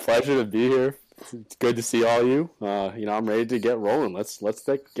yeah, pleasure to be here. It's good to see all you. I'm ready to get rolling. Let's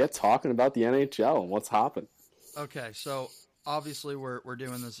get talking about the NHL and what's hopping. Okay, so obviously we're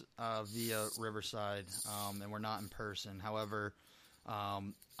doing this via Riverside, and we're not in person. However,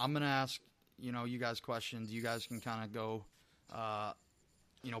 I'm gonna ask you guys questions. You guys can kind of go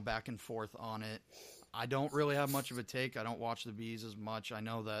back and forth on it. I don't really have much of a take. I don't watch the Bees as much. I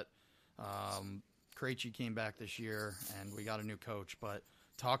know that Krejci came back this year, and we got a new coach. But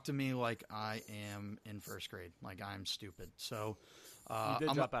talk to me like I am in first grade, like I'm stupid. So You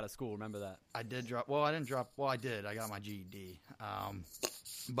did drop out of school. Remember that? I did drop. Well, I didn't drop. Well, I did. I got my GED.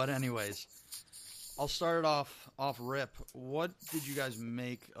 But anyways, I'll start it off rip. What did you guys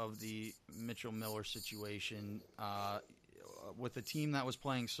make of the Mitchell Miller situation with a team that was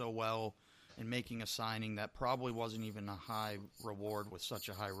playing so well and making a signing that probably wasn't even a high reward with such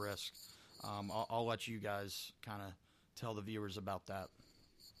a high risk? I'll let you guys kind of tell the viewers about that.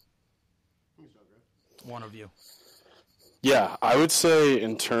 One of you. Yeah, I would say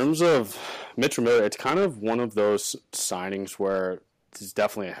in terms of Mitchell Miller, it's kind of one of those signings where it's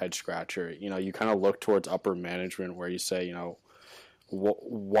definitely a head scratcher. You kind of look towards upper management where you say,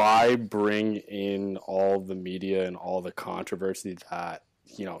 why bring in all the media and all the controversy that,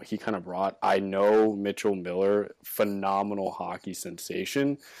 he kind of brought. I know Mitchell Miller, phenomenal hockey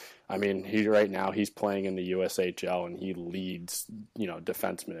sensation. I mean, right now he's playing in the USHL and he leads,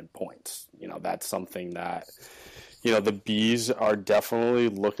 defensemen in points. That's something that, the Bees are definitely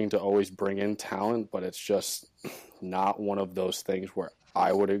looking to always bring in talent, but it's just not one of those things where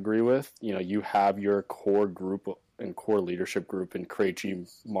I would agree with. You have your core group and core leadership group in Krejci,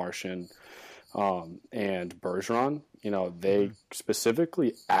 Marchand, and Bergeron. They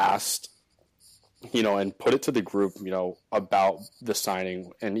specifically asked, and put it to the group, about the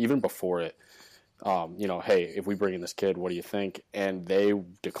signing, and even before it, hey, if we bring in this kid, what do you think? And they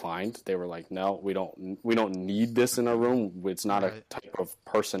declined. They were like, no, we don't need this in our room. It's not a type of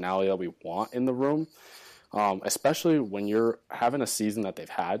personality that we want in the room. Especially when you're having a season that they've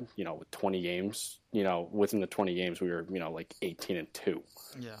had, with 20 games, within the 20 games, we were, like 18-2.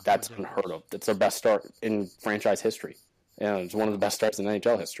 Yeah, that's unheard of. That's their best start in franchise history. And it's one of the best starts in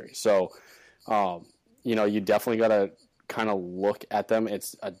NHL history. So, you definitely got to kind of look at them.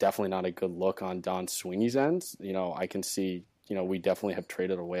 It's definitely not a good look on Don Sweeney's end. I can see, we definitely have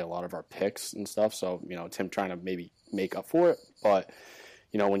traded away a lot of our picks and stuff. So, it's him trying to maybe make up for it. But,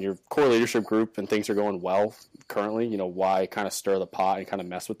 when your core leadership group and things are going well currently, why kind of stir the pot and kind of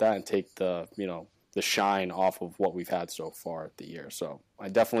mess with that and take the, the shine off of what we've had so far at the year. So I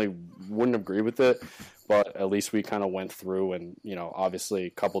definitely wouldn't agree with it, but at least we kind of went through and, obviously a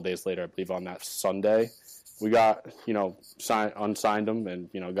couple days later, I believe on that Sunday, we got, unsigned them and,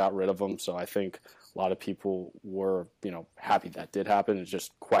 got rid of them. So I think a lot of people were, happy that did happen. It's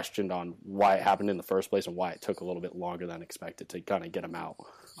just questioned on why it happened in the first place and why it took a little bit longer than expected to kind of get them out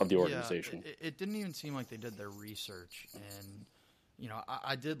of the organization. Yeah, it didn't even seem like they did their research. And,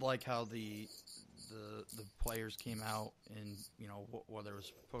 I did like how the players came out in, whether it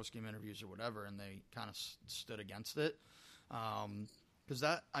was post-game interviews or whatever, and they kind of stood against it. Because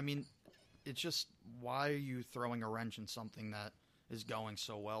it's just, why are you throwing a wrench in something that is going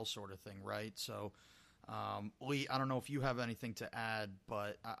so well, sort of thing, right? So, Lee, I don't know if you have anything to add,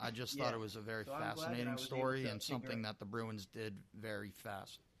 but I just thought it was a very fascinating story and something that the Bruins did very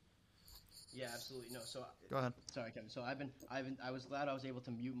fast. Yeah, absolutely. No, so go ahead. Sorry, Kevin. So I was glad I was able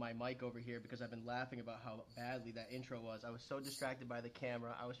to mute my mic over here because I've been laughing about how badly that intro was. I was so distracted by the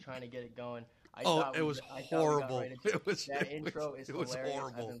camera. I was trying to get it going. It was horrible. That intro is hilarious.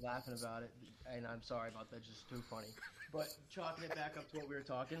 Horrible. I've been laughing about it, and I'm sorry about that. It's just too funny. But chalking it back up to what we were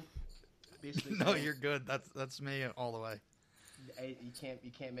talking, basically. No, you're good. That's me all the way. You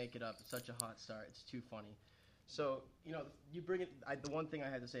can't make it up. It's such a hot start. It's too funny. So, you bring it. The one thing I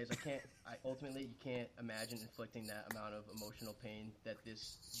had to say is ultimately you can't imagine inflicting that amount of emotional pain that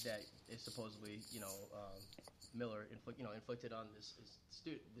is supposedly, Miller inflicted on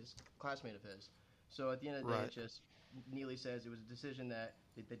this classmate of his. So at the end of the day, it's just Neely says it was a decision that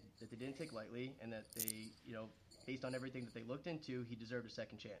they didn't take lightly, and that they, based on everything that they looked into, he deserved a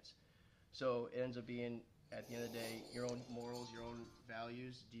second chance. So it ends up being, at the end of the day, your own morals, your own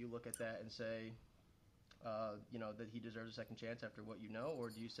values. Do you look at that and say, that he deserves a second chance after what you know, or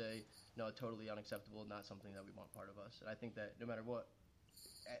do you say, no, totally unacceptable, not something that we want part of us? And I think that no matter what,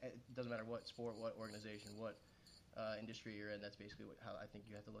 it doesn't matter what sport, what organization, what industry you're in, that's basically how I think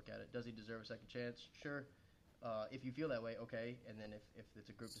you have to look at it. Does he deserve a second chance? Sure. If you feel that way, okay. And then if it's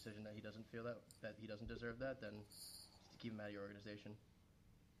a group decision that he doesn't feel that he doesn't deserve that, then keep him out of your organization.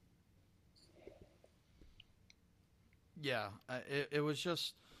 Yeah, it was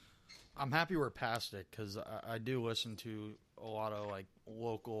just. I'm happy we're past it because I do listen to a lot of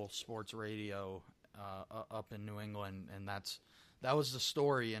local sports radio up in New England, and that was the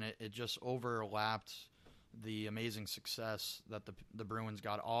story, and it just overlapped the amazing success that the Bruins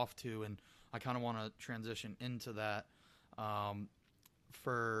got off to, and I kind of want to transition into that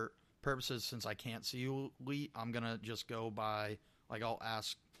for purposes since I can't see you, Lee. I'm gonna just go by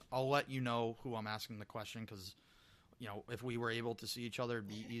I'll let you know who I'm asking the question because. If we were able to see each other, it'd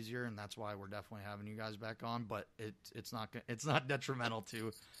be easier, and that's why we're definitely having you guys back on. But it's not detrimental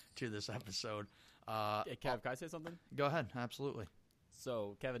to this episode. Kev, can I say something? Go ahead, absolutely.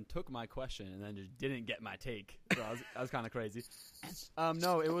 So Kevin took my question and then just didn't get my take. So I was kind of crazy.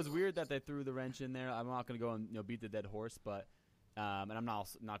 No, it was weird that they threw the wrench in there. I'm not going to go and beat the dead horse, but and I'm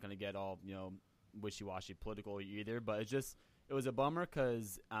not going to get all wishy-washy political either. But it was a bummer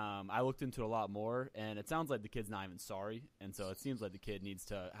because I looked into it a lot more, and it sounds like the kid's not even sorry. And so it seems like the kid needs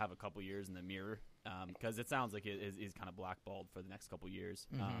to have a couple years in the mirror because it sounds like he's kind of blackballed for the next couple years.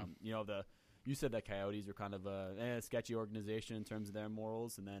 Mm-hmm. You said that Coyotes are kind of a sketchy organization in terms of their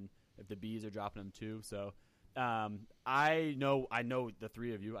morals, and then if the Bees are dropping them too. So I know the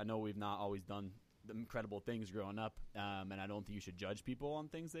three of you. I know we've not always done the incredible things growing up, and I don't think you should judge people on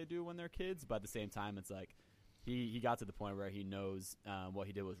things they do when they're kids. But at the same time, it's like he got to the point where he knows what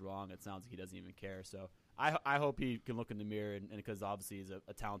he did was wrong. It sounds like he doesn't even care. So I hope he can look in the mirror, and because obviously he's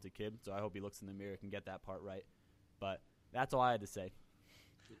a talented kid, so I hope he looks in the mirror and can get that part right. But that's all I had to say.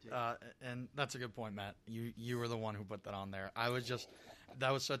 And that's a good point, Matt. You were the one who put that on there.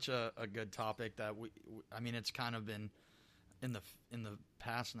 That was such a good topic that it's kind of been in the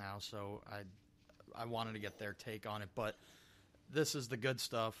past now, so I wanted to get their take on it. But this is the good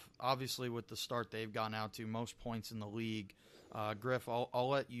stuff. Obviously, with the start they've gone out to, most points in the league. Griff, I'll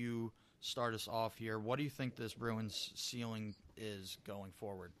let you start us off here. What do you think this Bruins ceiling is going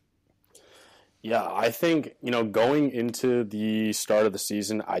forward? Yeah, I think, going into the start of the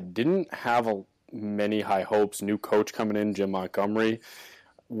season, I didn't have many high hopes. New coach coming in, Jim Montgomery.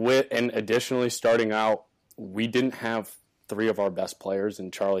 And additionally, starting out, we didn't have three of our best players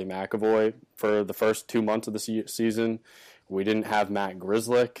in Charlie McAvoy for the first 2 months of the season. We didn't have Matt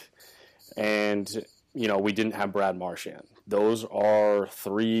Grzelcyk, and, we didn't have Brad Marchand. Those are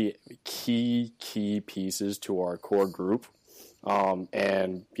three key pieces to our core group.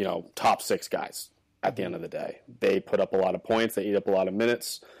 And, top six guys at the end of the day. They put up a lot of points. They eat up a lot of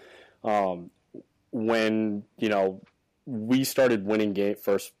minutes. When, we started winning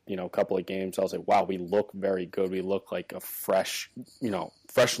first, couple of games, I was like, wow, we look very good. We look like a fresh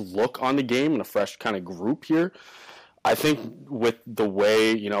look on the game and a fresh kind of group here. I think with the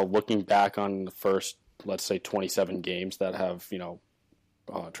way, looking back on the first, let's say 27 games that have,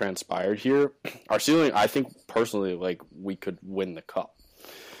 transpired here, our ceiling, I think personally, like, we could win the cup.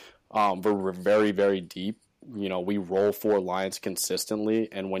 We're very, very deep. We roll four lines consistently,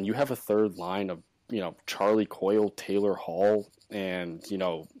 and when you have a third line of, Charlie Coyle, Taylor Hall, and,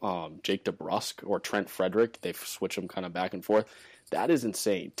 Jake DeBrusk or Trent Frederick, they switch them kind of back and forth. That is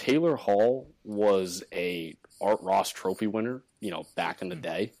insane. Taylor Hall was a Art Ross Trophy winner, back in the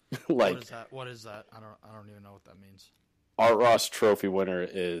day. Like, What is that? I don't even know what that means. Art Ross Trophy winner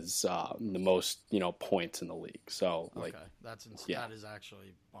is the most, points in the league. So, like, okay, that's yeah. That is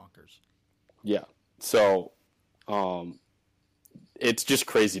actually bonkers. Yeah. So, it's just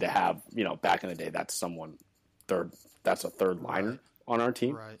crazy to have, back in the day, that's a third liner on our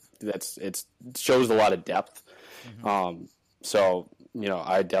team. Right. It shows a lot of depth. Mm-hmm. So,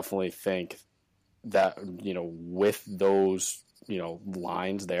 I definitely think that, with those,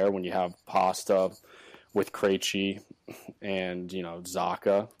 lines there, when you have Pasta with Krejci and,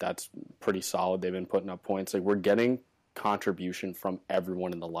 Zaka, that's pretty solid. They've been putting up points. Like, we're getting contribution from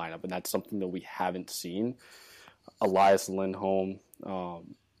everyone in the lineup, and that's something that we haven't seen. Elias Lindholm, or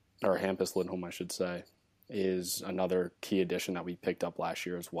Hampus Lindholm, I should say, is another key addition that we picked up last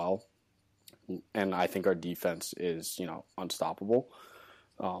year as well. And I think our defense is, unstoppable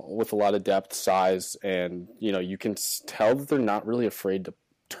with a lot of depth, size, and, you can tell that they're not really afraid to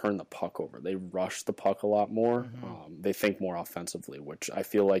turn the puck over. They rush the puck a lot more. Mm-hmm. They think more offensively, which I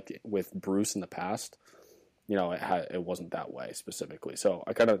feel like with Bruce in the past, it wasn't that way specifically. So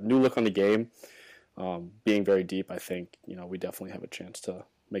I got a new look on the game. Being very deep, I think, we definitely have a chance to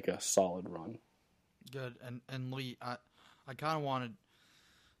make a solid run. Good. And Lee, I kind of wanted,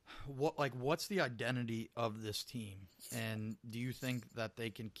 what's the identity of this team? And do you think that they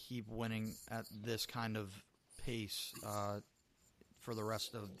can keep winning at this kind of pace for the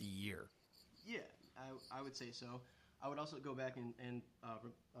rest of the year? Yeah, I would say so. I would also go back and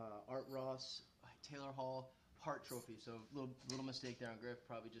Art Ross, Taylor Hall, Hart Trophy. So little mistake there on Griff.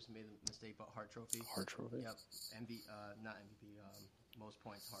 Probably just made a mistake, but Hart Trophy. Hart Trophy. Yep. Not MVP. Most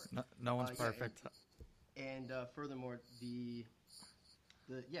points Hart. No one's perfect. And furthermore,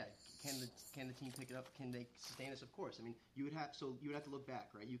 can the team pick it up? Can they sustain this? Of course. I mean, you would have to look back,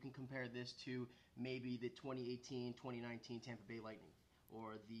 right? You can compare this to maybe the 2018-2019 Tampa Bay Lightning,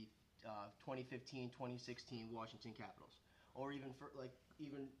 or the 2015-2016 Washington Capitals, or even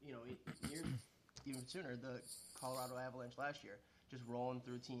even sooner, the Colorado Avalanche last year, just rolling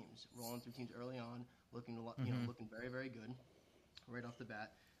through teams early on, looking very, very good right off the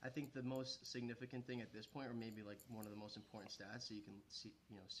bat. I think the most significant thing at this point, or maybe like one of the most important stats that you can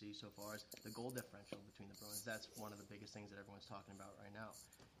see so far, is the goal differential between the Bruins. That's one of the biggest things that everyone's talking about right now.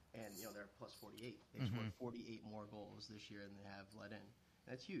 And they're plus 48. They've scored 48 more goals this year than they have let in.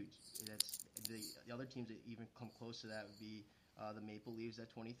 That's huge. That's the other teams that even come close to that would be the Maple Leafs at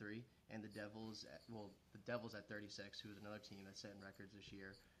 23 and the Devils at 36, who is another team that's setting records this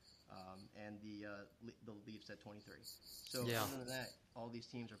year. And the Leafs at 23. So other than that, all these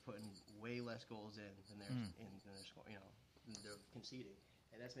teams are putting way less goals in than they're scoring, than they're conceding,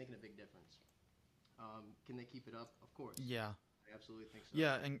 and that's making a big difference. Can they keep it up? Of course. Yeah, I absolutely think so.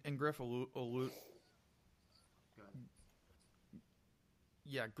 Yeah, and Griff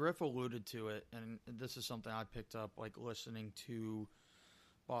Griff alluded to it, and this is something I picked up, like listening to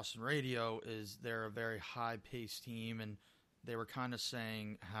Boston radio, is they're a very high-paced team, and they were kind of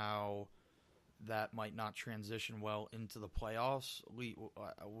saying how that might not transition well into the playoffs. Lee,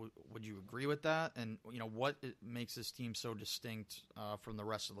 would you agree with that? And what makes this team so distinct from the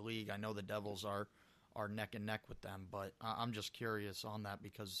rest of the league? I know the Devils are neck and neck with them, but I'm just curious on that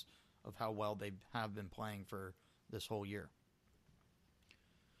because of how well they have been playing for this whole year.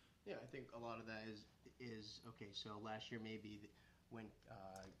 Yeah, I think a lot of that is okay. So last year maybe when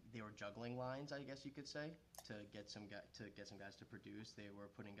they were were juggling lines, I guess you could say, to get some guys to produce. They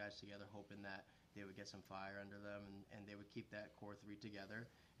were putting guys together, hoping that they would get some fire under them, and they would keep that core three together.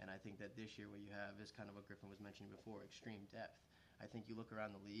 And I think that this year what you have is kind of what Griffin was mentioning before, extreme depth. I think you look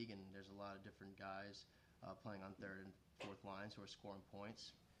around the league, and there's a lot of different guys playing on third and fourth lines who are scoring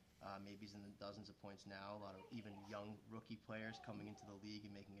points. Maybe he's in the dozens of points now. A lot of even young rookie players coming into the league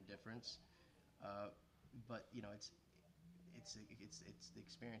and making a difference. But you know, it's the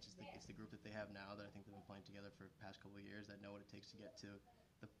experience. It's the group that they have now that I think they've been playing together for the past couple of years that know what it takes to get to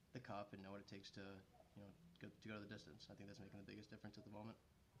the cup and know what it takes to go to the distance. I think that's making the biggest difference at the moment.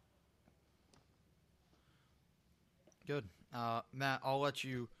 Good. Matt, I'll let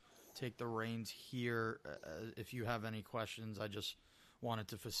you take the reins here. If you have any questions, I just wanted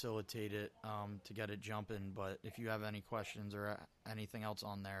to facilitate it to get it jumping. But if you have any questions or anything else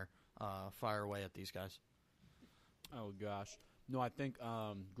on there, fire away at these guys. Oh, gosh. No, I think,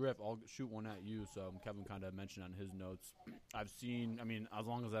 Griff, I'll shoot one at you. So Kevin kind of mentioned on his notes. I've seen, as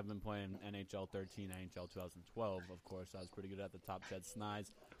long as I've been playing NHL 13, NHL 2012, of course, I was pretty good at the top Jed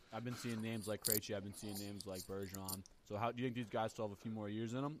Snides. I've been seeing names like Krejci. I've been seeing names like Bergeron. So how do you think these guys still have a few more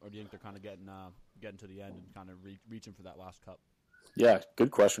years in them, or do you think they're kind of getting to the end and kind of reaching for that last cup? Yeah,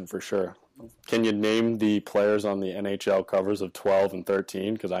 good question for sure. Can you name the players on the NHL covers of 12 and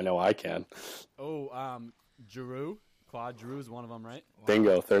 13? Because I know I can. Oh, Giroux. Claude Giroux is one of them, right?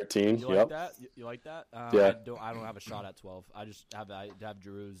 Bingo, 13. You yep. like that? You like that? Yeah. I don't have a shot at 12. I just have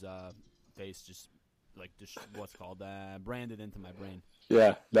Giroux's face just what's called branded into my brain.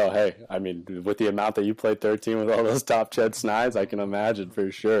 Yeah, no, hey, with the amount that you played 13 with all those top Jed Snides, I can imagine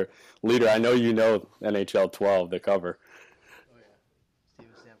for sure. Leader, I know you know NHL 12, the cover. Oh, yeah.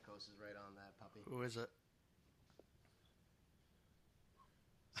 Steven Stamkos is right on that puppy. Who is it?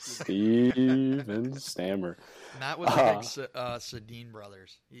 Steven Stammer. Matt was a big Sedin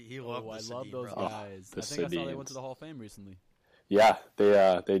brothers. He loved the Sedin I love those brothers. guys. The I think I saw they Sedins. went to the Hall of Fame recently. Yeah,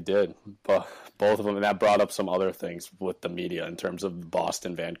 they did. Both of them, and that brought up some other things with the media in terms of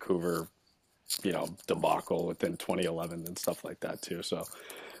Boston, Vancouver, debacle within 2011 and stuff like that too. So,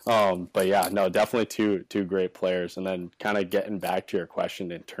 but yeah, no, definitely two great players. And then kind of getting back to your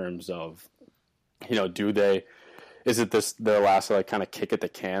question in terms of, is it their last kind of kick at the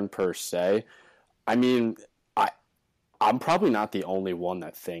can per se? I'm probably not the only one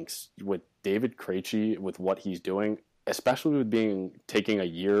that thinks with David Krejci, with what he's doing, especially with taking a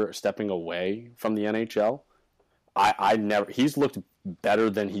year, stepping away from the NHL, he's looked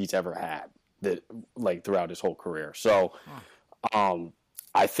better than he's ever had throughout his whole career. So,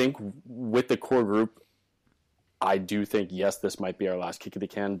 I think with the core group, I do think, yes, this might be our last kick of the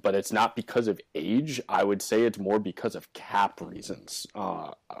can, but it's not because of age. I would say it's more because of cap reasons.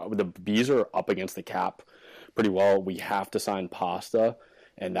 The Bees are up against the cap pretty well. We have to sign Pasta,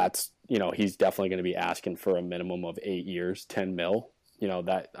 and that's, he's definitely going to be asking for a minimum of 8 years, 10 mil.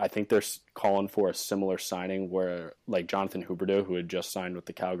 That I think they're calling for a similar signing where, like Jonathan Huberdeau, who had just signed with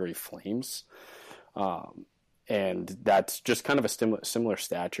the Calgary Flames. And that's just kind of a similar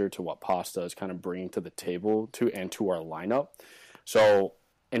stature to what Pasta is kind of bringing to the table and to our lineup. So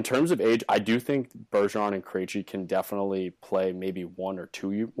in terms of age, I do think Bergeron and Krejci can definitely play maybe 1 or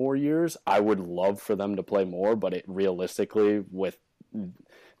 2 more years. I would love for them to play more, but realistically, with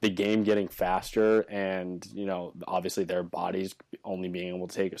the game getting faster and, obviously their bodies only being able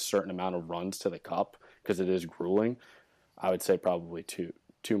to take a certain amount of runs to the cup because it is grueling, I would say probably two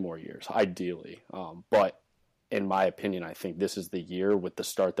more years, ideally. But in my opinion, I think this is the year with the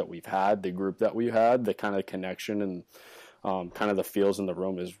start that we've had, the group that we've had, the kind of connection and kind of the feels in the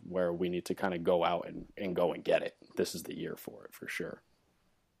room is where we need to kind of go out and go and get it. This is the year for it, for sure.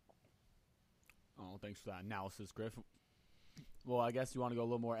 Oh, thanks for that analysis, Griff. Well, I guess you want to go a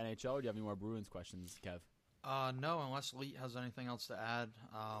little more NHL, or do you have any more Bruins questions, Kev? No, unless Leet has anything else to add.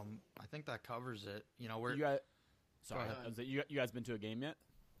 I think that covers it. You guys been to a game yet?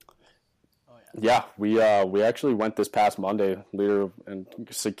 Oh, yeah. Yeah, we actually went this past Monday, Leader, and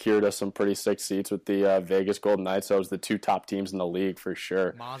secured us some pretty sick seats with the Vegas Golden Knights. That was the 2 top teams in the league for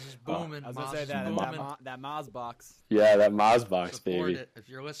sure. Maz is booming. I was going to say that Maz box. Yeah, that Maz box, support baby. It. If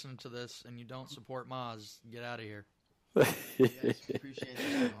you're listening to this and you don't support Maz, get out of here. Yes, appreciate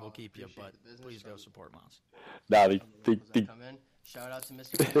that. We'll keep you, but please go support Maz. Come in. Shout out to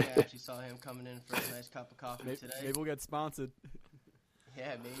Mr. King. I actually saw him coming in for a nice cup of coffee today. Maybe we'll get sponsored.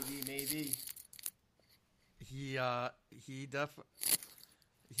 Yeah, maybe. He he's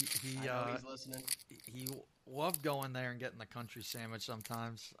listening. He loved going there and getting the country sandwich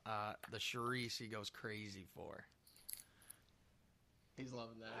sometimes. The Charisse he goes crazy for. He's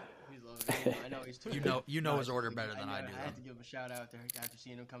loving that. He's loving it. I know he's too. You know his order better than I do. I have to give him a shout out after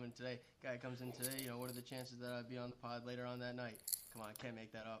seeing him coming today. Guy comes in today. What are the chances that I'd be on the pod later on that night? Come on, can't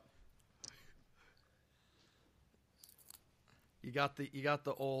make that up. You got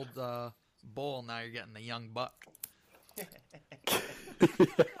the old bull. Now you're getting the young buck.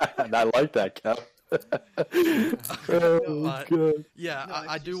 I like that, Kev. But, God. yeah, No,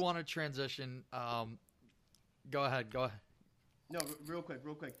 I do just- want to transition. Go ahead. No, real quick.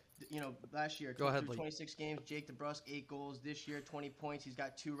 Last year, Go ahead, through Lee. 26 games, Jake DeBrusque, 8 goals. This year, 20 points. He's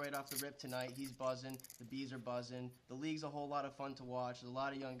got 2 right off the rip tonight. He's buzzing. The Bees are buzzing. The league's a whole lot of fun to watch. There's a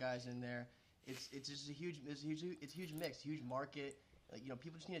lot of young guys in there. It's just a huge mix, huge market.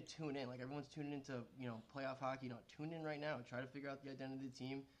 People just need to tune in. Everyone's tuning into playoff hockey. Tune in right now. Try to figure out the identity of the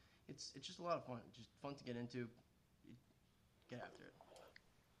team. It's just a lot of fun. Just fun to get into. Get after it.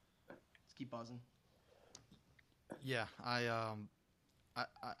 Let's keep buzzing. Yeah,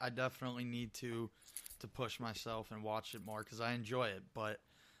 I definitely need to push myself and watch it more because I enjoy it. But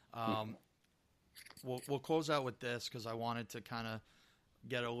we'll close out with this because I wanted to kind of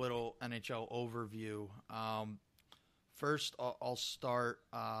get a little NHL overview. First, I'll start.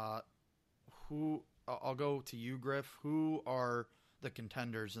 I'll go to you, Griff. Who are the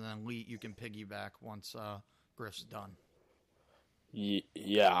contenders, and then Lee, you can piggyback once Griff's done.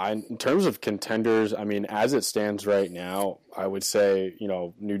 Yeah, in terms of contenders, I mean, as it stands right now, I would say,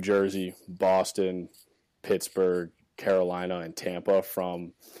 New Jersey, Boston, Pittsburgh, Carolina, and Tampa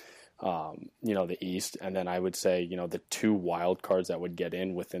from, the East. And then I would say, the 2 wild cards that would get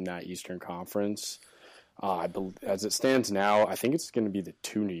in within that Eastern Conference. I believe, as it stands now, I think it's going to be the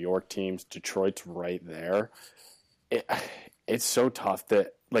 2 New York teams. Detroit's right there. It's so tough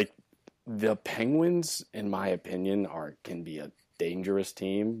that, the Penguins, in my opinion, can be a dangerous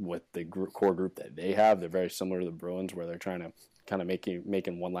team with the core group that they have. They're very similar to the Bruins, where they're trying to kind of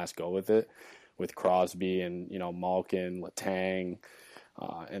making one last go with it, with Crosby and Malkin, Letang,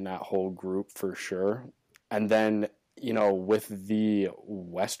 and that whole group for sure. And then with the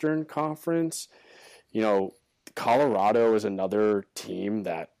Western Conference, Colorado is another team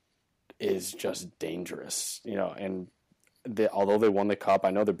that is just dangerous. And although they won the cup, I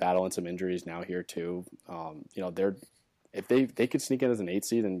know they're battling some injuries now here too. If they could sneak in as an 8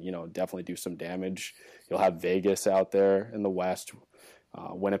 seed and definitely do some damage. You'll have Vegas out there in the West,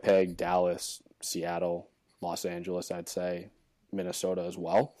 Winnipeg, Dallas, Seattle, Los Angeles, I'd say, Minnesota as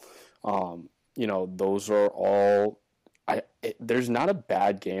well. Those are all. There's not a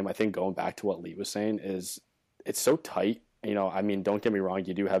bad game. I think going back to what Lee was saying is it's so tight. Don't get me wrong.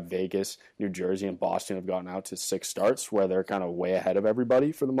 You do have Vegas, New Jersey, and Boston have gotten out to 6 starts where they're kind of way ahead of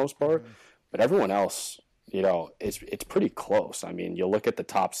everybody for the most part. Mm-hmm. But everyone else, it's pretty close. I mean, you look at the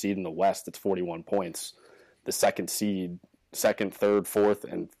top seed in the West, it's 41 points. The second, third, fourth,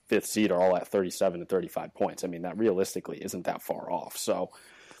 and fifth seed are all at 37 to 35 points. I mean, that realistically isn't that far off. So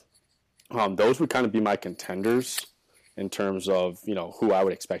those would kind of be my contenders in terms of, who I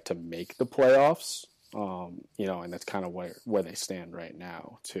would expect to make the playoffs. And that's kind of where they stand right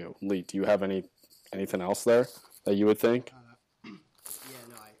now too. Lee, do you have anything else there that you would think?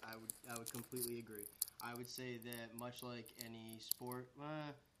 I would completely agree. I would say that much like any sport,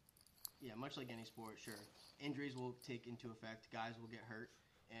 sure, injuries will take into effect. Guys will get hurt,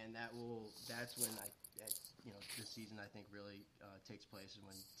 and that's when this season I think really takes place, is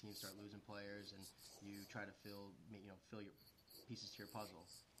when teams start losing players and you try to fill your pieces to your puzzle.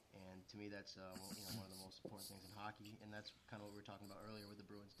 And to me, that's one of the most important things in hockey, and that's kind of what we were talking about earlier with the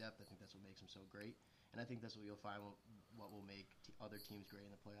Bruins' depth. I think that's what makes them so great, and I think that's what you'll find what will make other teams great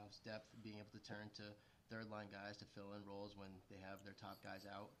in the playoffs: depth, being able to turn to third-line guys to fill in roles when they have their top guys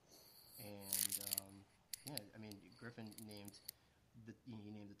out. And Griffin named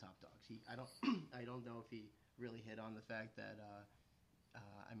the top dogs. I don't know if he really hit on the fact that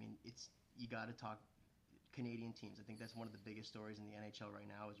you got to talk Canadian teams. I think that's one of the biggest stories in the NHL right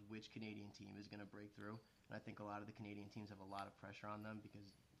now, is which Canadian team is going to break through. And I think a lot of the Canadian teams have a lot of pressure on them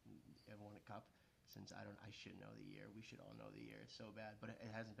because they haven't won a cup since I should know the year. We should all know the year. It's so bad, but it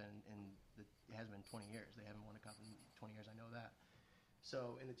hasn't been it hasn't been 20 years. They haven't won a cup in 20 years. I know that.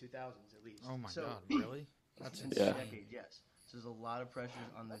 So in the 2000s at least. Oh my God, really? That's insane. Decade, yes. So there's a lot of pressure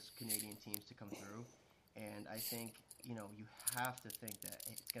on those Canadian teams to come through. And I think, you have to think that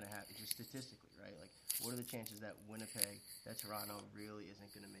it's going to happen, just statistically, right? Like, what are the chances that Winnipeg, that Toronto really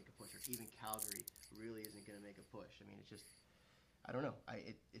isn't going to make a push, or even Calgary really isn't going to make a push? I mean, it's just, I don't know.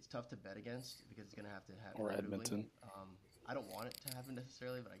 It's tough to bet against because it's going to have to happen. Or Edmonton. I don't want it to happen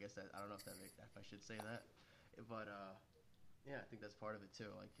necessarily, but I guess I don't know if I should say that. But, I think that's part of it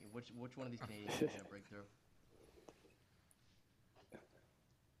too. Like, which one of these Canadians is going to break through?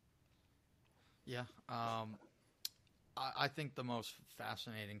 Yeah. I think the most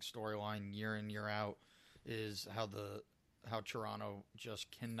fascinating storyline year in, year out is how Toronto just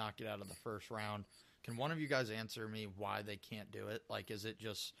cannot get out of the first round. Can one of you guys answer me why they can't do it? Like, is it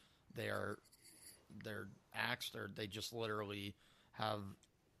just they're axed, or they just literally have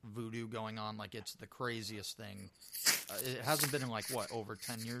voodoo going on? Like, it's the craziest thing. It hasn't been in like what, over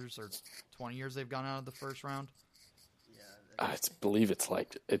 10 years or 20 years they've gone out of the first round. I believe it's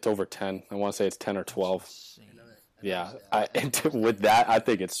over 10. I want to say it's 10 or 12. Insane. Yeah, with that, I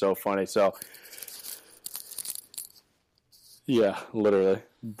think it's so funny. So, yeah, literally.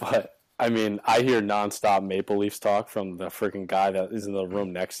 But, I mean, I hear nonstop Maple Leafs talk from the freaking guy that is in the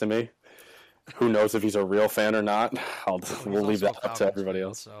room next to me. Who knows if he's a real fan or not? We'll leave that up to everybody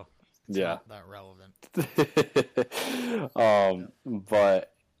else. So yeah, not that relevant.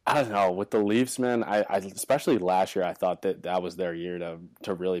 But I don't know, with the Leafs, man. I especially last year, I thought that was their year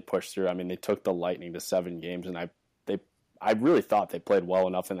to really push through. I mean, they took the Lightning to 7 games, and I really thought they played well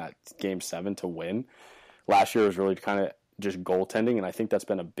enough in that Game 7 to win. Last year was really kind of just goaltending, and I think that's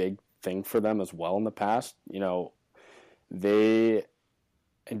been a big thing for them as well in the past. You know, they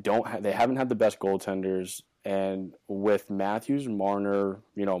haven't had the best goaltenders, and with Matthews, Marner,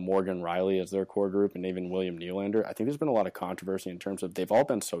 Morgan Riley as their core group, and even William Nylander, I think there's been a lot of controversy in terms of they've all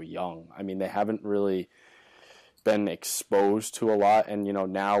been so young. I mean, they haven't really been exposed to a lot, and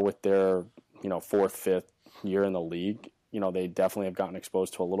now with their 4th, 5th year in the league, they definitely have gotten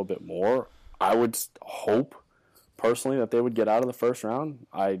exposed to a little bit more. I would hope personally that they would get out of the first round.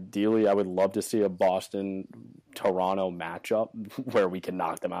 Ideally, I would love to see a Boston-Toronto matchup where we can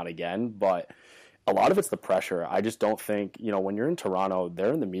knock them out again, but a lot of it's the pressure. I just don't think, when you're in Toronto,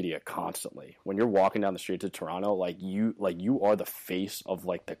 they're in the media constantly. When you're walking down the streets of Toronto, you are the face of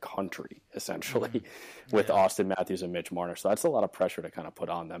the country, essentially, with Austin Matthews and Mitch Marner. So that's a lot of pressure to kind of put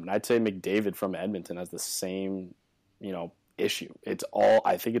on them. And I'd say McDavid from Edmonton has the same, issue.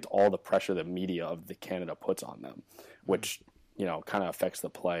 I think it's all the pressure the media of the Canada puts on them, which, kind of affects the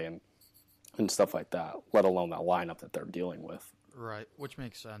play and stuff like that, let alone that lineup that they're dealing with. Right, which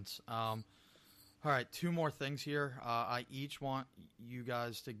makes sense. All right, 2 more things here. I each want you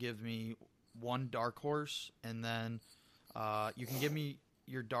guys to give me one dark horse, and then you can give me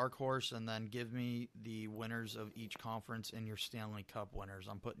your dark horse, and then give me the winners of each conference and your Stanley Cup winners.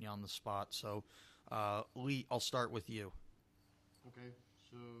 I'm putting you on the spot. So, Lee, I'll start with you. Okay,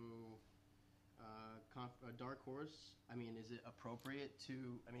 so a dark horse, I mean, is it appropriate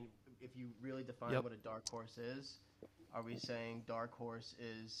to, if you really define what a dark horse is, are we saying dark horse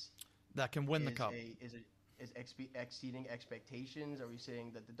is... That can win the cup. Is exceeding expectations? Are we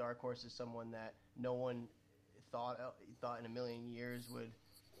saying that the dark horse is someone that no one thought in a million years would?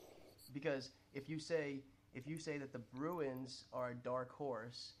 Because if you say that the Bruins are a dark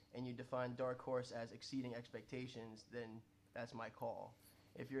horse and you define dark horse as exceeding expectations, then that's my call.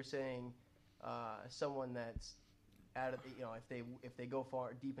 If you're saying someone that's out of if they go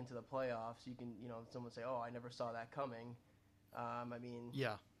far deep into the playoffs, you can someone say, oh, I never saw that coming.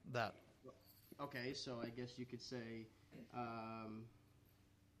 Yeah, that. Okay, so I guess you could say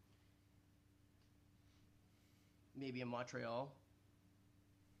maybe in Montreal,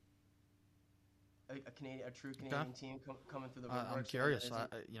 a true Canadian team coming through the woodworks. I'm curious.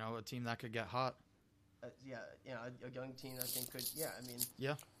 A team that could get hot. A young team I think could. Yeah,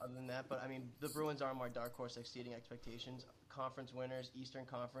 Yeah. Other than that, but the Bruins are my dark horse, exceeding expectations. Conference winners, Eastern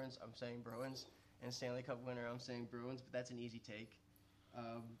Conference, I'm saying Bruins, and Stanley Cup winner, I'm saying Bruins. But that's an easy take.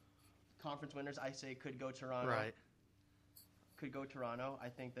 Conference winners, I say could go Toronto. Right. Could go Toronto. I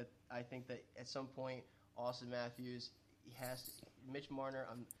think that at some point Austin Matthews Mitch Marner.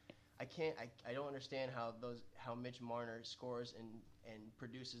 I don't understand how Mitch Marner scores and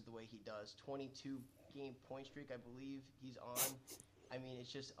produces the way he does. 22-game point streak, I believe he's on.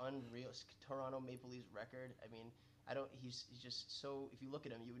 It's just unreal. Toronto Maple Leafs record. He's just so. If you look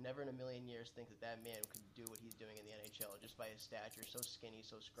at him, you would never in a million years think that man could do what he's doing in the NHL just by his stature. So skinny,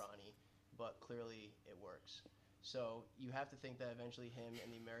 so scrawny, but clearly it works. So you have to think that eventually him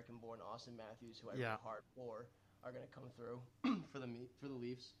and the American-born Austin Matthews, who I work hard for, are going to come through for the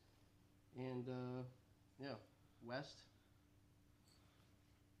Leafs. And West.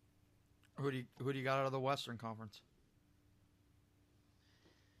 Who do you got out of the Western Conference?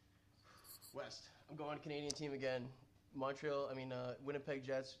 West. I'm going Canadian team again. Montreal. Winnipeg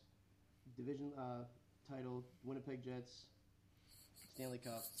Jets. Division title. Winnipeg Jets. Stanley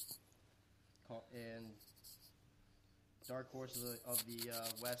Cup. And dark horse of the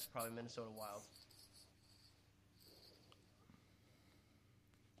West, probably Minnesota Wild.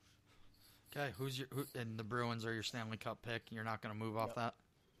 Okay, and the Bruins are your Stanley Cup pick. You're not going to move off that?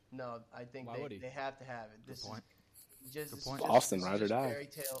 No, I think Why would he? they have to have it. This point. is just, Good point. this is Boston, this is ride or just die.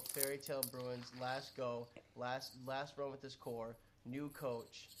 Fairy tale Bruins. Last go, last run with this core. New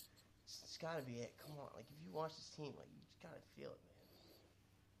coach. It's got to be it. Come on, like if you watch this team, like you just gotta feel it,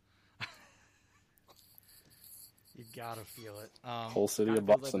 man. You gotta feel it. Whole city Kinda of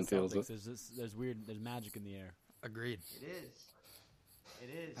feels Boston like the feels Celtics. it. There's magic in the air. Agreed. It is. It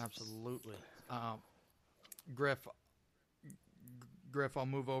is. Absolutely. Griff, I'll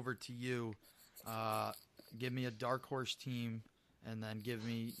move over to you. Give me a dark horse team, and then give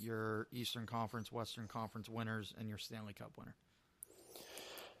me your Eastern Conference, Western Conference winners, and your Stanley Cup winner.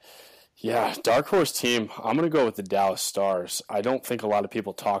 Yeah, dark horse team. I'm going to go with the Dallas Stars. I don't think a lot of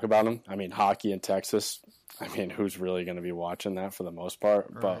people talk about them. I mean, hockey in Texas. I mean, who's really going to be watching that for the most part?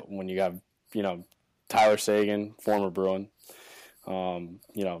 Right. But when you have, Tyler Seguin, former Bruin,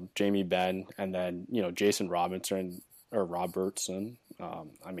 Jamie Benn, and then, Jason Robertson.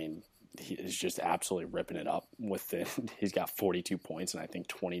 I mean, he is just absolutely ripping it up with it. He's got 42 points in, I think,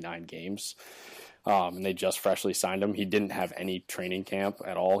 29 games. And they just freshly signed him. He didn't have any training camp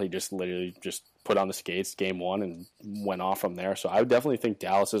at all. He just literally just put on the skates game one and went off from there. So I would definitely think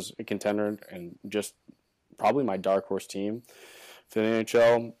Dallas is a contender and just probably my dark horse team for the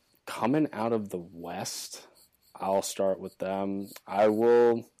NHL. Coming out of the West, I'll start with them. I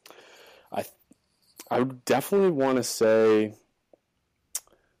would definitely want to say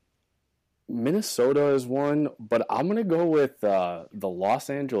Minnesota is one, but I'm going to go with the Los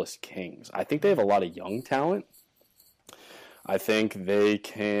Angeles Kings. I think they have a lot of young talent. I think they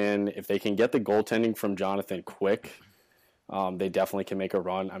can, if they can get the goaltending from Jonathan Quick, they definitely can make a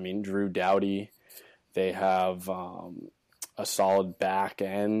run. I mean, Drew Doughty, they have a solid back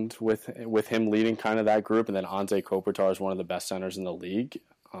end with him leading kind of that group, and then Anze Kopitar is one of the best centers in the league.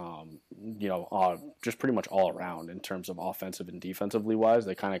 Just pretty much all around in terms of offensive and defensively wise.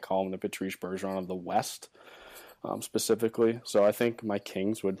 They kind of call him the Patrice Bergeron of the West, specifically. So I think my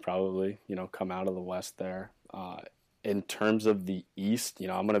Kings would probably, come out of the West there. In terms of the East,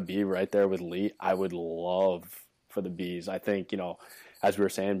 I'm going to be right there with Lee. I would love for the Bees. I think, as we were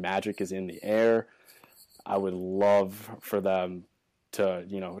saying, magic is in the air. I would love for them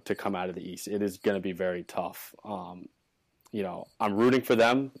to come out of the East. It is going to be very tough. I'm rooting for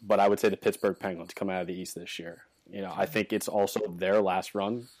them, but I would say the Pittsburgh Penguins come out of the East this year. I think it's also their last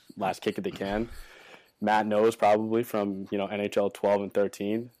kick at the can. Matt knows probably from, NHL 12 and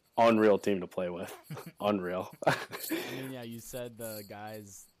 13. Unreal team to play with. Unreal. I mean, yeah, you said the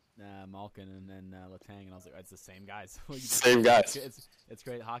guys, Malkin and then Letang, and I was like, it's the same guys. Same guys. It's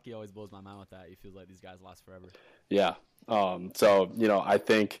great. Hockey always blows my mind with that. It feels like these guys last forever. Yeah. I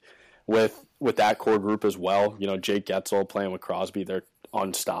think with that core group as well, Jake Getzel playing with Crosby, they're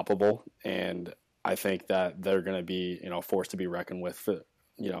unstoppable. And I think that they're going to be, forced to be reckoned with,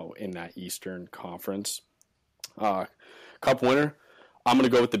 in that Eastern Conference. Cup winner, I'm going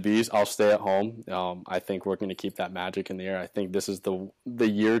to go with the Bees. I'll stay at home. I think we're going to keep that magic in the air. I think this is the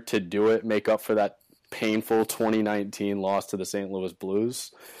year to do it, make up for that painful 2019 loss to the St. Louis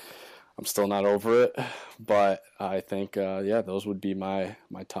Blues. I'm still not over it, but I think, those would be my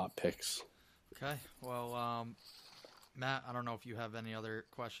top picks. Okay. Well, Matt, I don't know if you have any other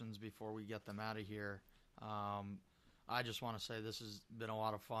questions before we get them out of here. I just want to say this has been a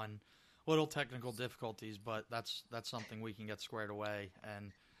lot of fun. Little technical difficulties, but that's something we can get squared away.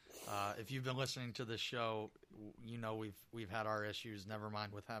 And if you've been listening to this show, we've had our issues. Never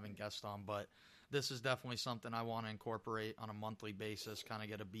mind with having guests on, but this is definitely something I want to incorporate on a monthly basis. Kind of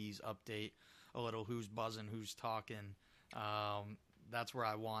get a Bees update, a little who's buzzing, who's talking. That's where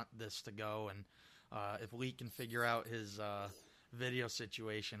I want this to go. And if Lee can figure out his video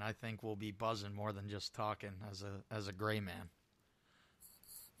situation, I think we'll be buzzing more than just talking as a gray man.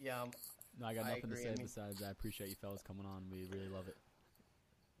 Yeah. No, I got nothing to agree. say besides I appreciate you fellas coming on. We really love it.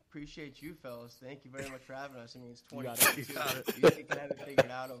 Appreciate you, fellas. Thank you very much for having us. I mean, it's You got 2022. it. You think I have it figured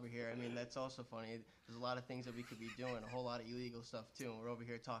out over here. I mean, that's also funny. There's a lot of things that we could be doing, a whole lot of illegal stuff, too. And we're over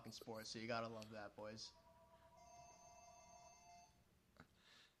here talking sports, so you got to love that, boys.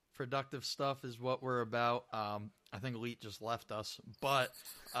 Productive stuff is what we're about. I think Elite just left us, but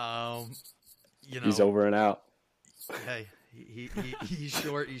He's over and out. Hey, he's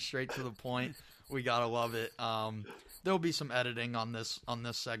short. He's straight to the point. We gotta love it. There'll be some editing on this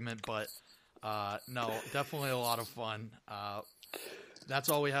segment, but no, definitely a lot of fun. That's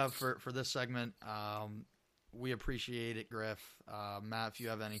all we have for this segment. We appreciate it, Griff. Matt, if you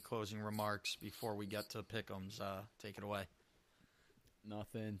have any closing remarks before we get to pick'ems, take it away.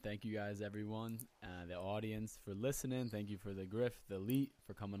 Nothing. Thank you guys, everyone, the audience for listening. Thank you for the Griff, the Elite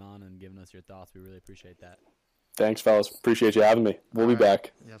for coming on and giving us your thoughts. We really appreciate that. Thanks, fellas. Appreciate you having me. We'll be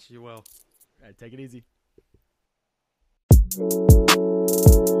back. Yes, you will. All right, take it easy.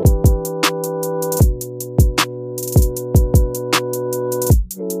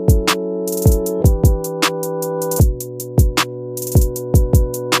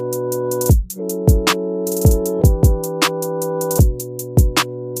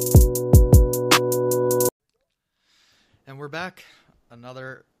 And we're back.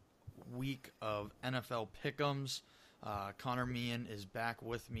 Another week of NFL Pick'ems. Connor Meehan is back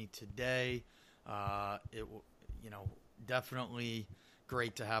with me today. Definitely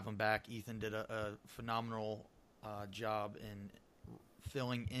great to have him back. Ethan did a phenomenal job in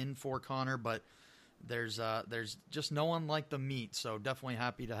filling in for Connor, but there's just no one like the meat, so definitely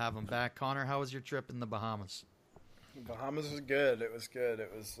happy to have him back. Connor, how was your trip in the Bahamas? Bahamas was good. It was good.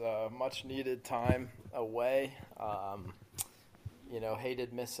 It was much needed time away.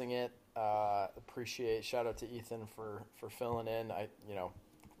 Hated missing it. Shout out to Ethan for filling in. I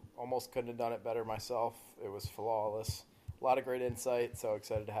almost couldn't have done it better myself. It was flawless. A lot of great insight. So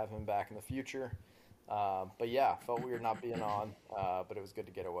excited to have him back in the future. But yeah, felt weird not being on. But it was good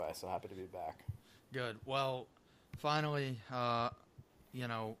to get away. So happy to be back. Good. Well, finally, I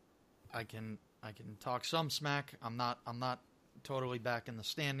can talk some smack. I'm not totally back in the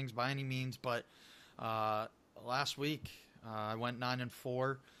standings by any means, but last week I went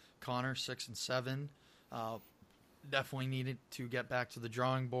 9-4. Connor 6-7. Definitely needed to get back to the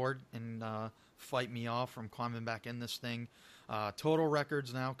drawing board and fight me off from climbing back in this thing. Total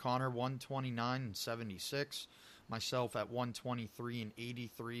records now: Connor 129-76, myself at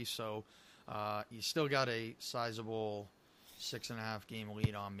 123-83. So you still got a sizable 6.5 game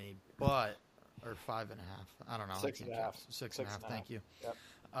lead on me, or 5.5. I don't know. 6.5. 6.5. Thank you. Yep.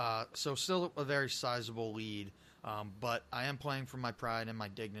 So still a very sizable lead. But I am playing for my pride and my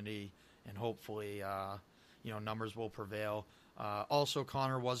dignity, and hopefully, numbers will prevail. Also,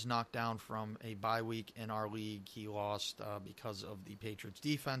 Connor was knocked down from a bye week in our league. He lost because of the Patriots'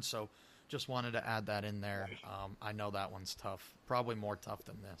 defense, so just wanted to add that in there. I know that one's tough, probably more tough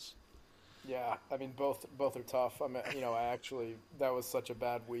than this. Yeah, I mean both are tough. I mean, that was such a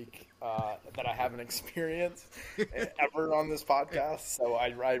bad week that I haven't experienced ever on this podcast. So I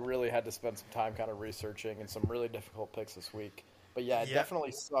really had to spend some time kind of researching and some really difficult picks this week. But yeah, it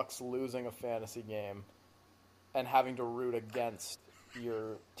definitely sucks losing a fantasy game and having to root against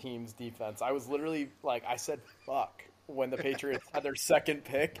your team's defense. I was literally I said "fuck" when the Patriots had their second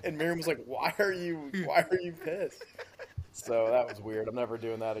pick, and Miriam was like, "Why are you pissed?" So that was weird. I'm never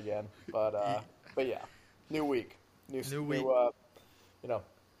doing that again. But yeah, new week, new week.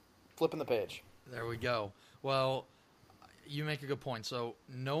 Flipping the page. There we go. Well, you make a good point. So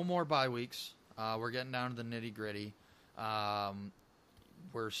no more bye weeks. We're getting down to the nitty gritty.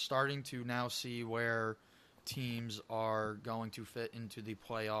 We're starting to now see where teams are going to fit into the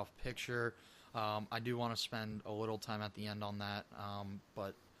playoff picture. I do want to spend a little time at the end on that,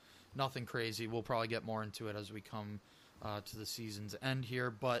 but nothing crazy. We'll probably get more into it as we come to the season's end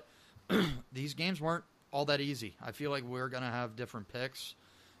here, but these games weren't all that easy. I feel like we're going to have different picks,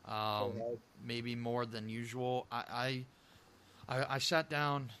 maybe more than usual. I sat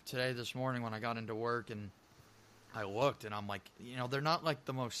down this morning when I got into work, and I looked, and I'm like, they're not like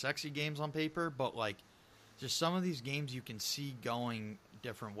the most sexy games on paper, but just some of these games you can see going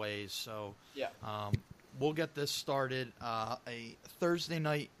different ways. So yeah, we'll get this started. A Thursday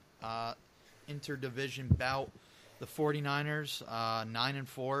night interdivision bout. The 49ers,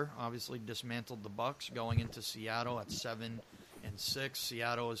 9-4, obviously dismantled the Bucks, going into Seattle at 7-6.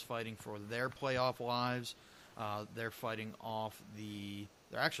 Seattle is fighting for their playoff lives. They're fighting off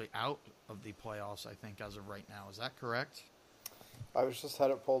they're actually out of the playoffs, I think, as of right now. Is that correct? I was just had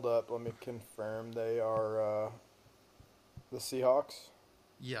it pulled up. Let me confirm. They are the Seahawks.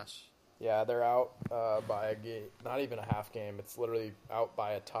 Yes. Yeah, they're out by a game. Not even a half game. It's literally out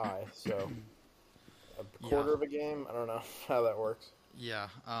by a tie. So. A quarter of a game? I don't know how that works. Yeah.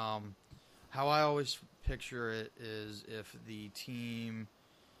 How I always picture it is if the team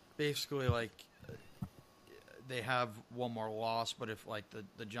basically they have one more loss, but if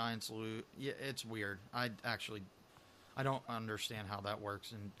the Giants lose, it's weird. I don't understand how that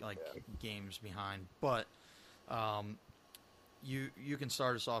works in games behind. But you can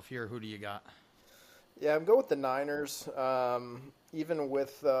start us off here. Who do you got? Yeah, I'm going with the Niners. Even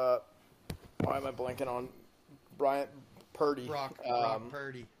with why am I blanking on Purdy? Brock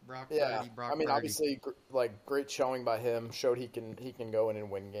Purdy. Yeah, Brock I mean, Purdy. obviously, great showing by him. Showed he can go in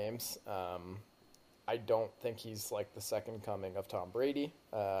and win games. I don't think he's like the second coming of Tom Brady,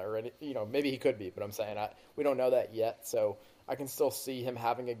 or any, maybe he could be, but I'm saying we don't know that yet. So I can still see him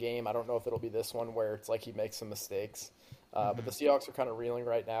having a game. I don't know if it'll be this one where it's like he makes some mistakes. But the Seahawks are kind of reeling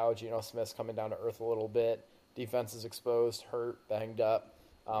right now. Geno Smith's coming down to earth a little bit. Defense is exposed, hurt, banged up.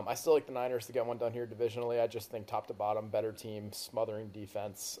 I still like the Niners to get one done here divisionally. I just think top to bottom, better team, smothering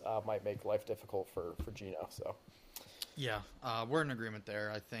defense might make life difficult for Geno. So, yeah, we're in agreement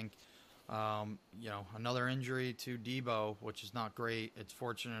there. I think, another injury to Debo, which is not great. It's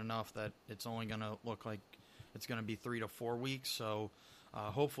fortunate enough that it's only going to look like it's going to be 3 to 4 weeks. So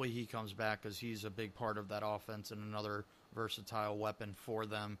hopefully he comes back because he's a big part of that offense and another versatile weapon for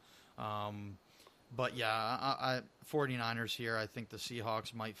them. But yeah, I 49ers here. I think the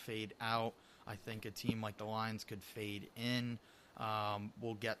Seahawks might fade out. I think a team like the Lions could fade in.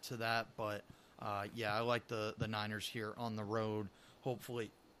 We'll get to that. But yeah, I like the Niners here on the road.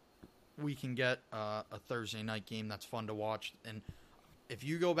 Hopefully we can get a Thursday night game that's fun to watch. And if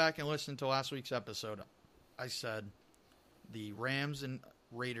you go back and listen to last week's episode, I said the Rams and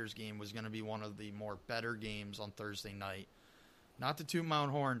Raiders game was going to be one of the more better games on Thursday night. Not to toot my own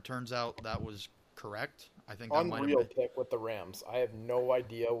horn, turns out that was correct. I think that might have unreal been. pick with the Rams. I have no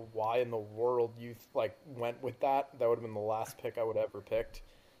idea why in the world you went with that. That would have been the last pick I would have ever picked.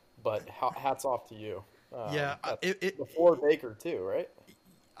 But hats off to you. Yeah, it before Baker too, right?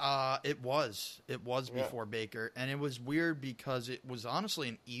 It was before Baker, and it was weird because it was honestly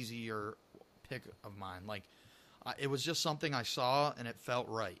an easier pick of mine. Like, it was just something I saw and it felt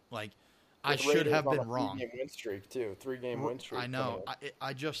right. Like, I should have been wrong. 3-game win streak too. 3-game win streak. I know.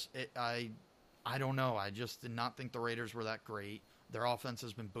 I don't know. I just did not think the Raiders were that great. Their offense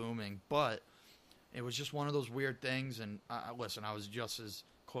has been booming, but it was just one of those weird things. And listen, I was just as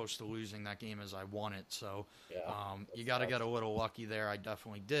close to losing that game as I won it. So you got to get a little lucky there. I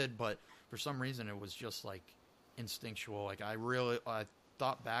definitely did, but for some reason it was just like instinctual. Like I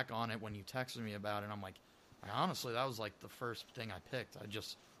thought back on it when you texted me about it. And I'm like, honestly, that was like the first thing I picked. I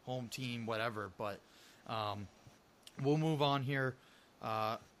just home team, whatever. But we'll move on here.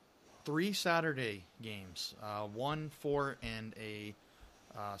 3 Saturday games, 1, 4, and a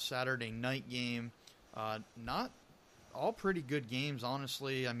Saturday night game. Not all pretty good games,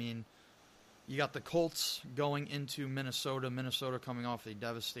 honestly. I mean, you got the Colts going into Minnesota. Minnesota coming off a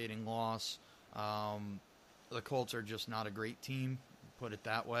devastating loss. The Colts are just not a great team, put it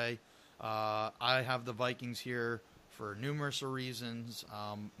that way. I have the Vikings here for numerous reasons.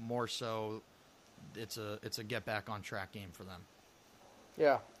 More so, it's a get back on track game for them.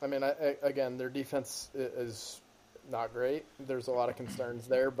 Yeah, I mean, again, their defense is not great. There's a lot of concerns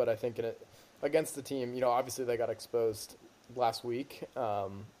there, but I think against the team, obviously they got exposed last week,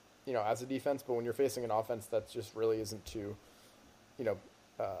 as a defense. But when you're facing an offense that just really isn't too,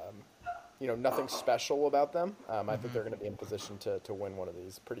 nothing special about them, I think they're going to be in position to win one of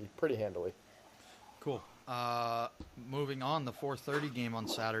these pretty handily. Cool. Moving on, the 4:30 game on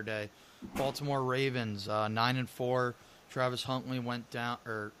Saturday, Baltimore Ravens 9-4. Travis Huntley went down,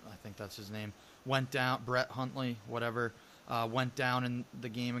 or I think that's his name, went down. Brett Huntley, whatever, went down in the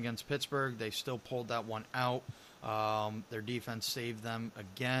game against Pittsburgh. They still pulled that one out. Their defense saved them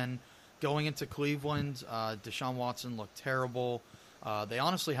again. Going into Cleveland, Deshaun Watson looked terrible. They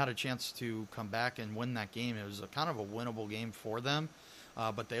honestly had a chance to come back and win that game. It was kind of a winnable game for them,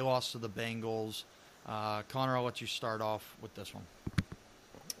 but they lost to the Bengals. Connor, I'll let you start off with this one.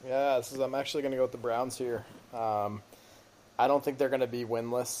 Yeah, I'm actually going to go with the Browns here. I don't think they're going to be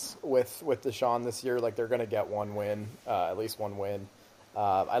winless with Deshaun this year. Like, they're going to get one win, at least one win.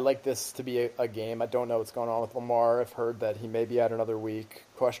 I like this to be a game. I don't know what's going on with Lamar. I've heard that he may be out another week.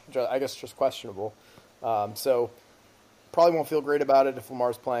 I guess just questionable. So probably won't feel great about it if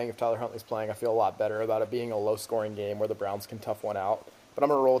Lamar's playing. If Tyler Huntley's playing, I feel a lot better about it being a low-scoring game where the Browns can tough one out. But I'm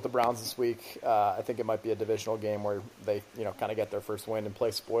going to roll with the Browns this week. I think it might be a divisional game where they kind of get their first win and play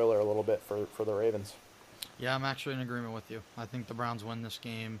spoiler a little bit for the Ravens. Yeah, I'm actually in agreement with you. I think the Browns win this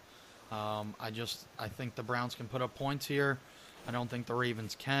game. I think the Browns can put up points here. I don't think the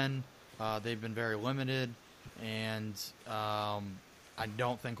Ravens can. They've been very limited, and I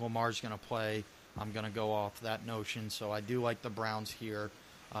don't think Lamar's going to play. I'm going to go off that notion, so I do like the Browns here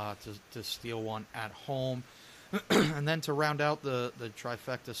to steal one at home. And then to round out the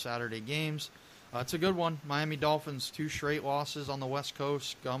trifecta Saturday games, it's a good one. Miami Dolphins, 2 straight losses on the West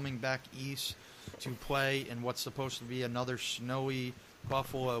Coast, coming back east to play in what's supposed to be another snowy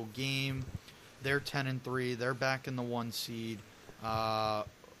Buffalo game. They're 10-3. They're back in the 1 seed. I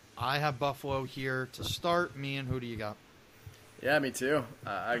have Buffalo here to start. Me and who do you got? Yeah, me too.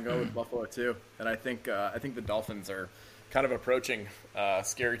 I can go with Buffalo too, and I think the Dolphins are kind of approaching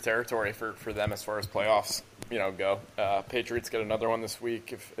scary territory for them as far as playoffs, go. Patriots get another one this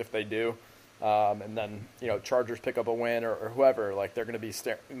week if they do. And then, Chargers pick up a win or whoever, like they're going to be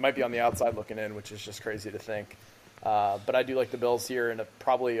might be on the outside looking in, which is just crazy to think. But I do like the Bills here in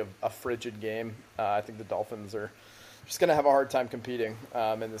probably a frigid game. I think the Dolphins are just going to have a hard time competing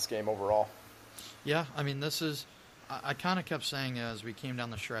in this game overall. Yeah, I mean, I kind of kept saying as we came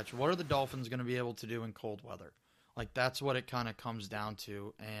down the stretch, what are the Dolphins going to be able to do in cold weather? Like, that's what it kind of comes down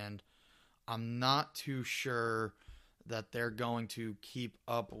to. And I'm not too sure that they're going to keep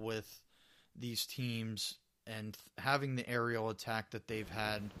up with these teams and having the aerial attack that they've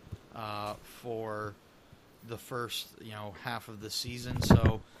had for the first half of the season.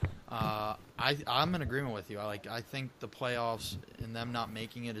 So I'm in agreement with you. I think the playoffs and them not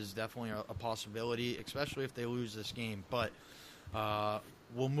making it is definitely a possibility, especially if they lose this game. But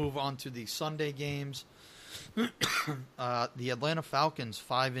we'll move on to the Sunday games. The Atlanta Falcons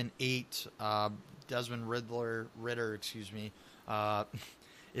 5-8. Desmond Ritter,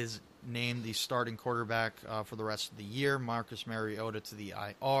 is named the starting quarterback for the rest of the year. Marcus Mariota to the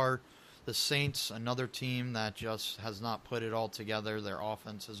IR. The Saints, another team that just has not put it all together. Their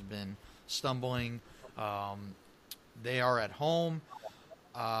offense has been stumbling. They are at home.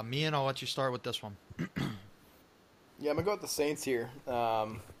 Mian, I'll let you start with this one. Yeah, I'm going to go with the Saints here.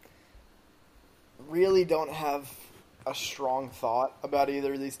 Really don't have a strong thought about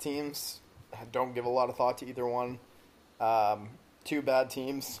either of these teams. I don't give a lot of thought to either one. Two bad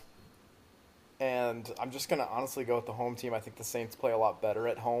teams. And I'm just going to honestly go with the home team. I think the Saints play a lot better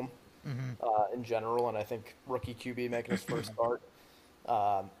at home in general, and I think rookie QB making his first start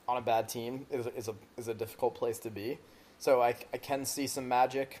on a bad team is a difficult place to be. So I can see some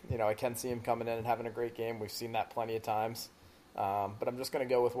magic. I can see him coming in and having a great game. We've seen that plenty of times. But I'm just going to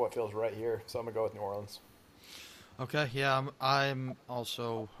go with what feels right here. So I'm going to go with New Orleans. Okay, yeah, I'm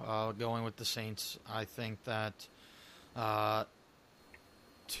also going with the Saints. I think that I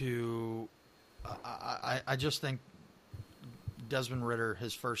just think Desmond Ritter,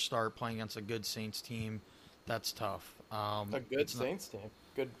 his first start playing against a good Saints team, that's tough. A good Saints team.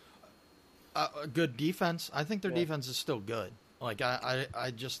 Good defense. I think their defense is still good. Like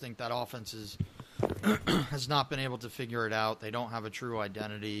I just think that offense has not been able to figure it out. They don't have a true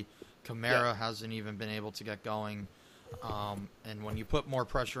identity. Kamara hasn't even been able to get going. And when you put more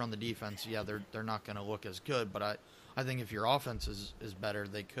pressure on the defense, they're not going to look as good. But I think if your offense is better,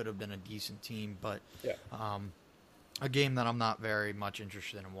 they could have been a decent team. But a game that I'm not very much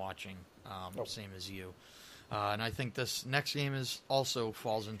interested in watching, same as you. And I think this next game also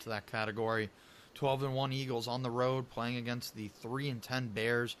falls into that category. 12-1 Eagles on the road playing against the 3-10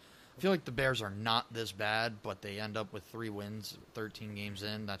 Bears. I feel like the Bears are not this bad, but they end up with 3 wins, 13 games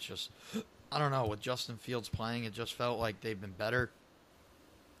in. That's just, I don't know. With Justin Fields playing, it just felt like they've been better.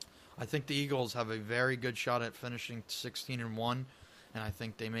 I think the Eagles have a very good shot at finishing 16-1, and I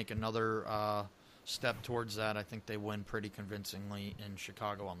think they make another step towards that. I think they win pretty convincingly in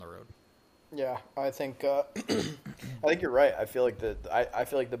Chicago on the road. Yeah, I think I think you're right. I feel like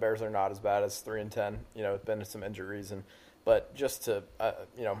the Bears are not as bad as 3-10. It's been some injuries, but just to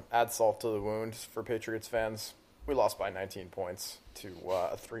add salt to the wound for Patriots fans, we lost by 19 points to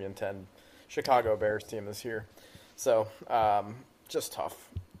a 3-10 Chicago Bears team this year. So just tough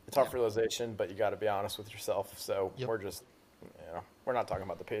realization, but you got to be honest with yourself. So we're just we're not talking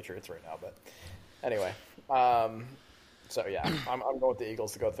about the Patriots right now, but anyway. So yeah, I'm going with the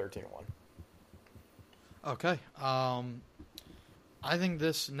Eagles to go 13-1. Okay. I think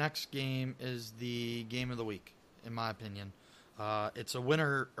this next game is the game of the week, in my opinion. It's a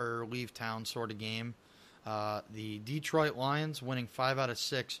winner or leave town sort of game. The Detroit Lions winning 5 out of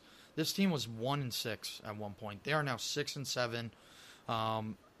 6. This team was 1-6 at one point. They are now 6-7.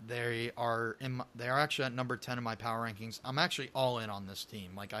 They are actually at number 10 in my power rankings. I'm actually all in on this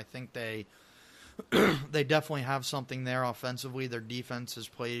team. Like, I think they definitely have something there offensively. Their defense has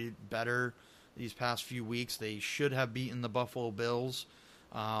played better these past few weeks. They should have beaten the Buffalo Bills.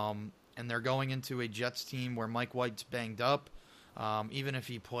 And they're going into a Jets team where Mike White's banged up. Even if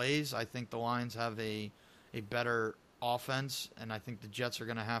he plays, I think the Lions have a better offense, and I think the Jets are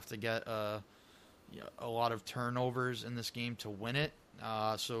going to have to get a lot of turnovers in this game to win it.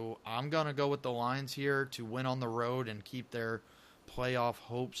 So I'm going to go with the Lions here to win on the road and keep their playoff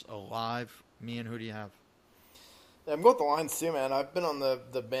hopes alive. Mian, who do you have? Yeah, I'm going with the Lions too, man. I've been on the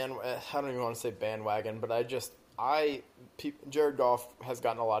band. I don't even want to say bandwagon, but Jared Goff has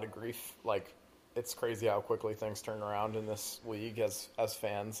gotten a lot of grief. Like, it's crazy how quickly things turn around in this league as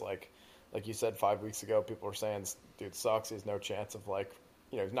fans. Like you said 5 weeks ago, people were saying, dude sucks. He has no chance of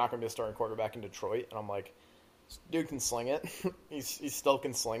he's not going to be a starting quarterback in Detroit. And I'm like, dude can sling it. he still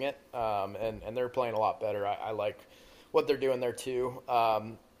can sling it, and they're playing a lot better. I like what they're doing there too.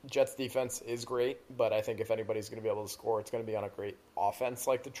 Jets defense is great, but I think if anybody's going to be able to score, it's going to be on a great offense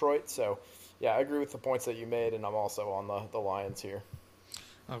like Detroit. So, yeah, I agree with the points that you made, and I'm also on the Lions here.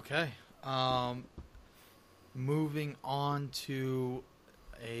 Okay. Moving on to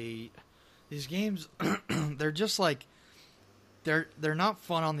these games, they're just like they're not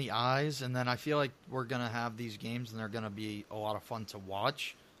fun on the eyes, and then I feel like we're gonna have these games and they're gonna be a lot of fun to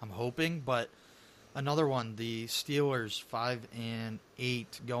watch. I'm hoping, but another one, the Steelers 5-8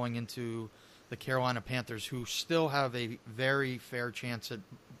 going into the Carolina Panthers, who still have a very fair chance at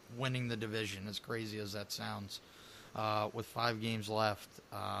winning the division, as crazy as that sounds, with 4 games left.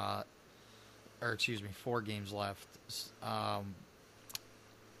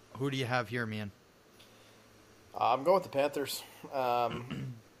 Who do you have here, man? I'm going with the Panthers.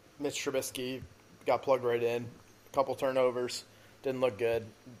 Mitch Trubisky got plugged right in. A couple turnovers. Didn't look good.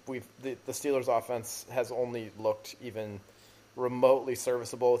 The Steelers' offense has only looked even remotely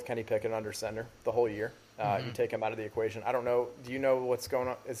serviceable with Kenny Pickett under center the whole year. You take him out of the equation. I don't know. Do you know what's going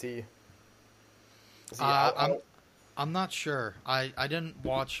on? Is he out? I'm not sure. I didn't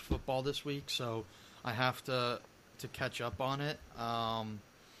watch football this week, so I have to catch up on it.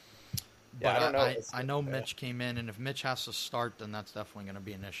 Yeah, but I don't know. I know Mitch came in, and if Mitch has to start, then that's definitely going to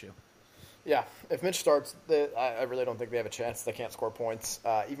be an issue. Yeah, if Mitch starts, I really don't think they have a chance. They can't score points.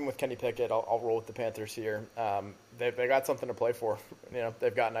 Even with Kenny Pickett, I'll roll with the Panthers here. They got something to play for.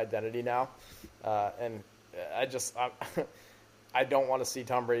 They've got an identity now, and I don't want to see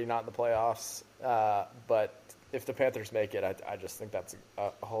Tom Brady not in the playoffs. But if the Panthers make it, I just think that's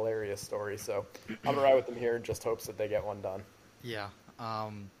a hilarious story. So I'm gonna ride with them here in just hopes that they get one done. Yeah,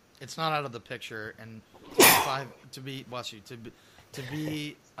 it's not out of the picture, and to be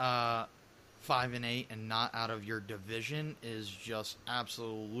 5-8 and not out of your division is just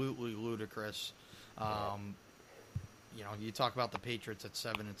absolutely ludicrous. You talk about the Patriots at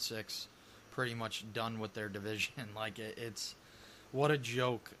 7-6, pretty much done with their division. Like it's what a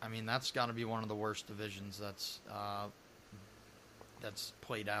joke. I mean, that's got to be one of the worst divisions that's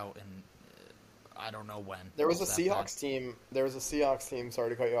played out, and I don't know when. There was a Seahawks team. Sorry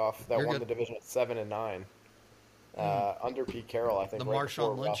to cut you off. That You're won good. the division at 7-9. Under Pete Carroll, I think. The right Marshawn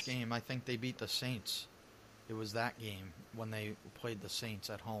before Lynch Russ. game, I think they beat the Saints. It was that game when they played the Saints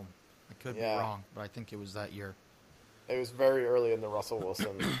at home. I could be wrong, but I think it was that year. It was very early in the Russell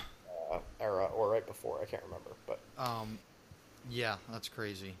Wilson era, or right before. I can't remember, but Yeah, that's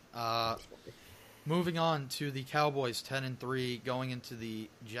crazy. Moving on to the Cowboys, 10-3, going into the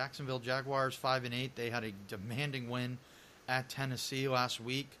Jacksonville Jaguars, 5-8. They had a demanding win at Tennessee last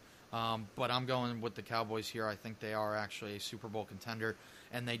week, but I'm going with the Cowboys here. I think they are actually a Super Bowl contender,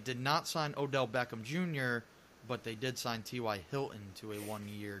 and they did not sign Odell Beckham Jr., but they did sign T.Y. Hilton to a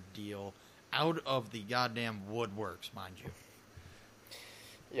 1-year deal out of the goddamn woodworks, mind you.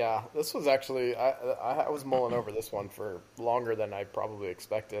 yeah, this was actually I was mulling over this one for longer than I probably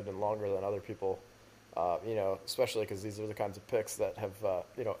expected, and longer than other people. Especially because these are the kinds of picks that have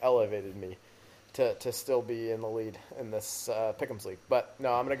elevated me to still be in the lead in this Pick'ems league. But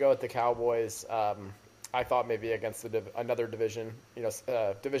no, I'm going to go with the Cowboys. I thought maybe against another division,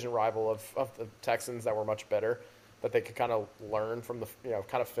 division rival of the Texans that were much better, that they could kind of learn from the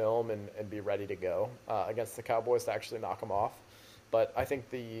kind of film and be ready to go against the Cowboys to actually knock them off. But I think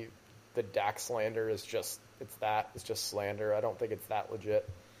the Dak slander is just slander. I don't think it's that legit.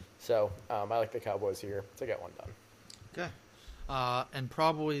 So I like the Cowboys here to get one done. Okay. And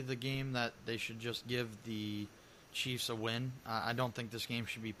probably the game that they should just give the Chiefs a win. I don't think this game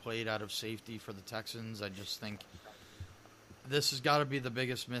should be played out of safety for the Texans. I just think this has got to be the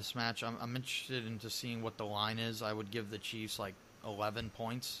biggest mismatch. I'm interested into seeing what the line is. I would give the Chiefs like 11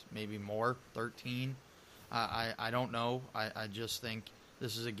 points, maybe more, 13. I don't know. I just think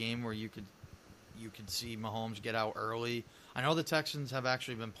this is a game where you could see Mahomes get out early. I know the Texans have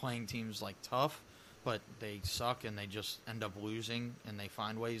actually been playing teams like tough, but they suck and they just end up losing, and they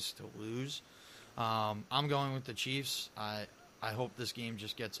find ways to lose. I'm going with the Chiefs. I hope this game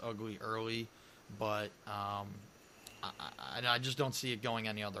just gets ugly early, but I just don't see it going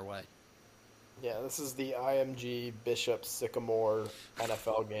any other way. Yeah, this is the IMG Bishop Sycamore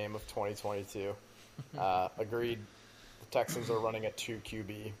NFL game of 2022. Agreed. The Texans are running a 2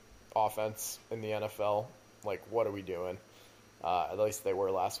 QB offense in the NFL. Like, what are we doing? At least they were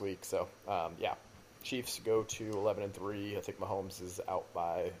last week. So, yeah, Chiefs go to 11-3. I think Mahomes is out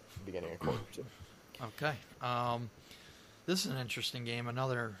by the beginning of quarter 2. Okay. This is an interesting game.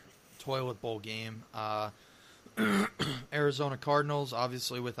 Another toilet bowl game. Arizona Cardinals,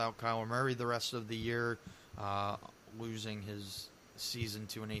 obviously without Kyler Murray the rest of the year. losing his season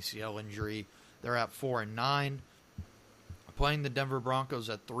to an ACL injury. They're at 4-9. Playing the Denver Broncos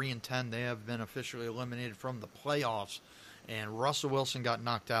at 3-10, they have been officially eliminated from the playoffs. And Russell Wilson got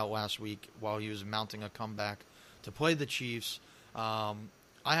knocked out last week while he was mounting a comeback to play the Chiefs. I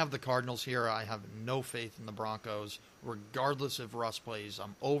have the Cardinals here. I have no faith in the Broncos, regardless if Russ plays.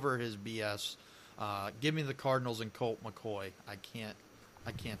 I'm over his BS. Give me the Cardinals and Colt McCoy. I can't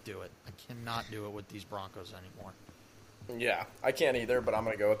do it. I cannot do it with these Broncos anymore. Yeah, I can't either, but I'm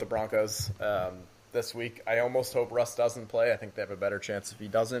going to go with the Broncos this week. I almost hope Russ doesn't play. I think they have a better chance if he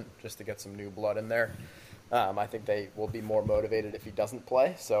doesn't, just to get some new blood in there. I think they will be more motivated if he doesn't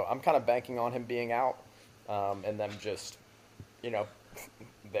play. So I'm kind of banking on him being out and them just,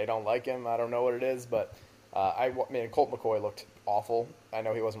 they don't like him. I don't know what it is, but I mean, Colt McCoy looked awful. I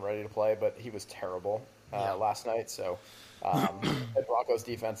know he wasn't ready to play, but he was terrible last night. So the Broncos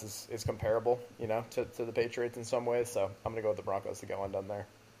defense is comparable, to the Patriots in some ways. So I'm going to go with the Broncos to go undone there.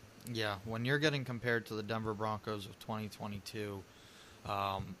 Yeah, when you're getting compared to the Denver Broncos of 2022,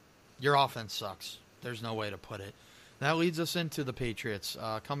 your offense sucks. There's no way to put it. That leads us into the Patriots,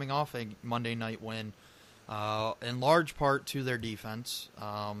 coming off a Monday night win, in large part to their defense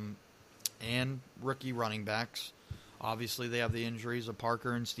and rookie running backs. Obviously, they have the injuries of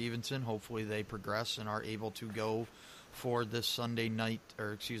Parker and Stevenson. Hopefully, they progress and are able to go for this Sunday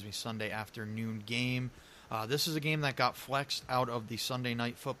afternoon game. This is a game that got flexed out of the Sunday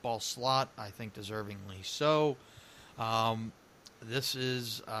night football slot, I think deservingly so. This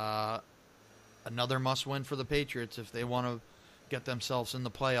is another must-win for the Patriots if they want to get themselves in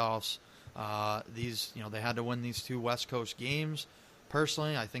the playoffs. They had to win these two West Coast games.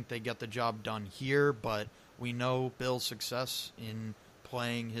 Personally, I think they get the job done here, but we know Bill's success in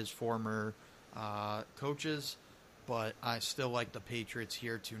playing his former coaches, but I still like the Patriots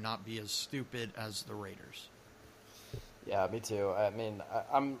here to not be as stupid as the Raiders. Yeah, me too. I mean,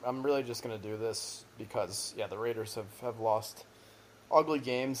 I'm really just going to do this because, the Raiders have lost ugly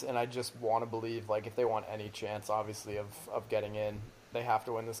games, and I just want to believe, if they want any chance, obviously, of getting in, they have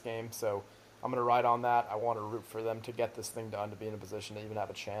to win this game. So I'm going to ride on that. I want to root for them to get this thing done, to be in a position to even have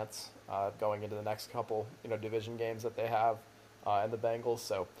a chance going into the next couple, division games that they have and the Bengals.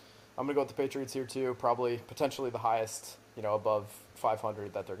 So I'm going to go with the Patriots here too, probably potentially the highest, above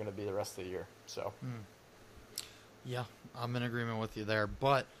 500 that they're going to be the rest of the year. So. Yeah, I'm in agreement with you there.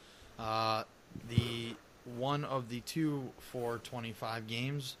 But the one of the two 425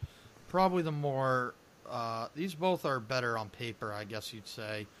 games, probably the more these both are better on paper, I guess you'd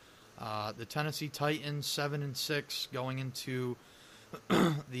say. The Tennessee Titans 7-6 going into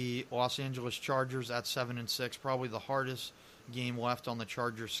the Los Angeles Chargers at 7-6, probably the hardest game left on the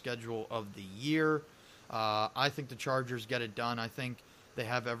Chargers schedule of the year. I think the Chargers get it done. I think they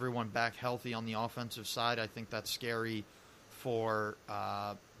have everyone back healthy on the offensive side. I think that's scary for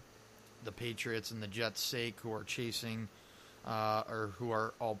the Patriots and the Jets' sake, who are chasing or who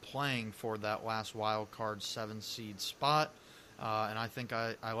are all playing for that last wild card 7 seed spot. And I think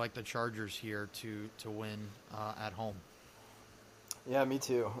I like the Chargers here to win at home. Yeah, me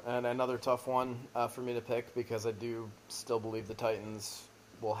too. And another tough one for me to pick because I do still believe the Titans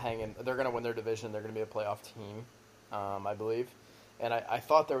will hang in. They're going to win their division. They're going to be a playoff team, I believe. And I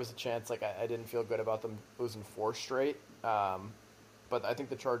thought there was a chance. I didn't feel good about them losing 4 straight. But I think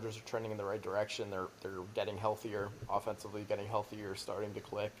the Chargers are trending in the right direction. They're getting healthier offensively, getting healthier, starting to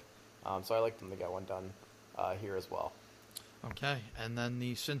click. So I like them to get one done here as well. Okay, and then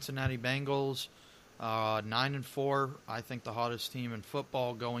the Cincinnati Bengals, 9-4. I think the hottest team in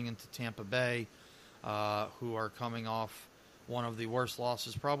football going into Tampa Bay, who are coming off one of the worst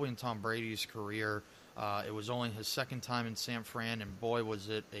losses probably in Tom Brady's career. It was only his second time in San Fran, and boy, was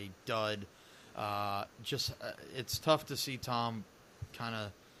it a dud. It's tough to see Tom kind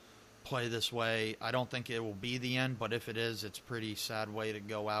of play this way. I don't think it will be the end, but if it is, it's a pretty sad way to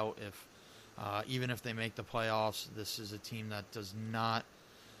go out. Even if they make the playoffs, this is a team that does not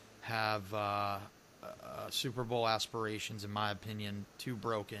have Super Bowl aspirations, in my opinion, too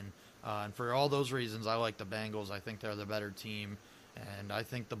broken. And for all those reasons, I like the Bengals. I think they're the better team, and I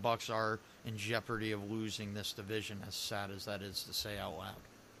think the Bucs are in jeopardy of losing this division, as sad as that is to say out loud.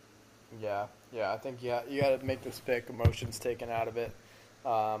 Yeah, I think you got to make this pick, emotions taken out of it,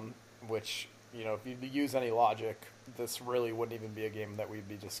 which, if you use any logic, this really wouldn't even be a game that we'd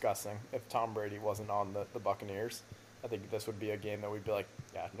be discussing if Tom Brady wasn't on the Buccaneers. I think this would be a game that we'd be like,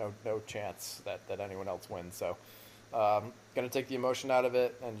 no chance that anyone else wins. So, going to take the emotion out of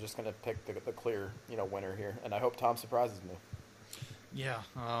it and just going to pick the clear, winner here. And I hope Tom surprises me. Yeah,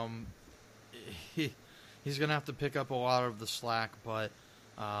 he's going to have to pick up a lot of the slack, but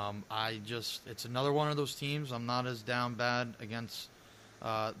It's another one of those teams. I'm not as down bad against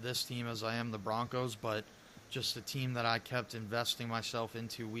this team as I am the Broncos, but just a team that I kept investing myself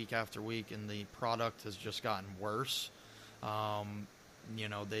into week after week, and the product has just gotten worse.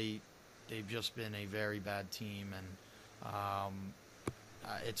 They've just been a very bad team, and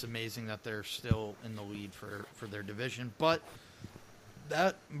it's amazing that they're still in the lead for their division. But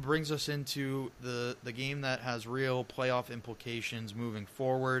that brings us into the game that has real playoff implications moving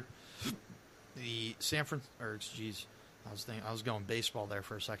forward. The I was going baseball there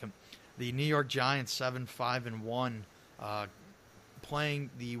for a second. The New York Giants 7-5-1, playing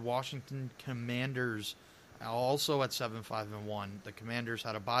the Washington Commanders, also at 7-5-1. The Commanders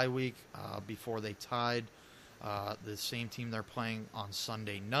had a bye week before they tied the same team they're playing on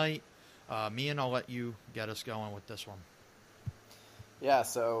Sunday night. Mian, I'll let you get us going with this one. Yeah,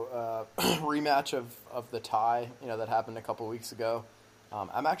 so rematch of the tie, that happened a couple weeks ago.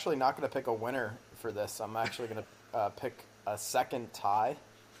 I'm actually not going to pick a winner for this. I'm actually going to pick a second tie.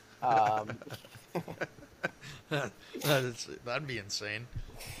 That'd be insane.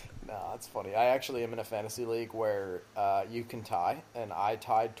 No, that's funny. I actually am in a fantasy league where you can tie, and I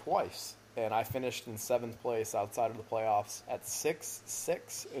tied twice, and I finished in 7th place outside of the playoffs at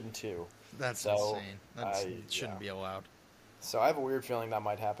 6-6-2. That's so insane. That shouldn't be allowed. So I have a weird feeling that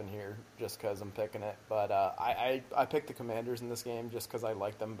might happen here, just because I'm picking it. But I picked the Commanders in this game just because I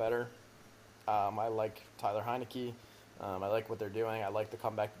like them better. I like Tyler Heineke. I like what they're doing. I like the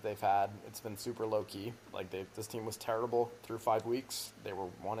comeback that they've had. It's been super low-key. This team was terrible through 5 weeks. They were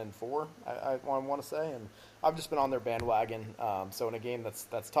 1-4, I want to say. And I've just been on their bandwagon. So in a game that's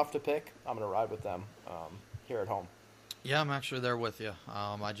tough to pick, I'm going to ride with them here at home. Yeah, I'm actually there with you.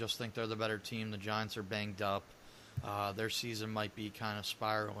 I just think they're the better team. The Giants are banged up. Their season might be kind of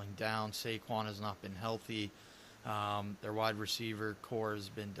spiraling down. Saquon has not been healthy. Their wide receiver core has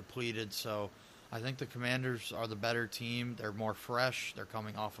been depleted. So I think the Commanders are the better team. They're more fresh. They're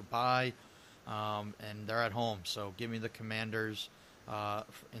coming off a bye, and they're at home. So give me the Commanders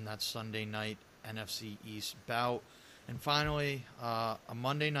in that Sunday night NFC East bout. And finally, a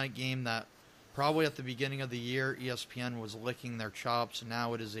Monday night game that probably at the beginning of the year ESPN was licking their chops.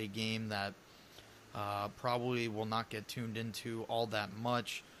 Now it is a game that probably will not get tuned into all that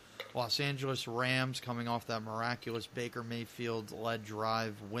much. Los Angeles Rams coming off that miraculous Baker Mayfield-led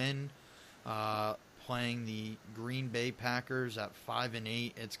drive win, playing the Green Bay Packers at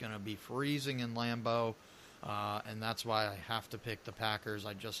 5-8. It's going to be freezing in Lambeau, and that's why I have to pick the Packers.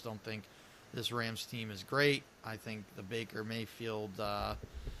 I just don't think this Rams team is great. I think the Baker Mayfield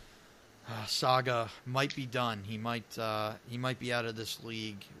saga might be done. He might be out of this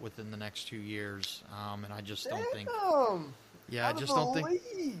league within the next 2 years, and I just don't think. Yeah, I just don't think.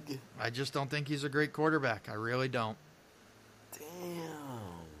 League. I just don't think he's a great quarterback. I really don't. Damn.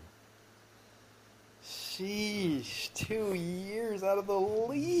 Sheesh, 2 years out of the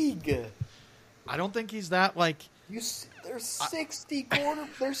league. I don't think he's that like. There's 70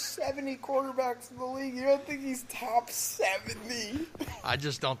 quarterbacks in the league. You don't think he's top 70? I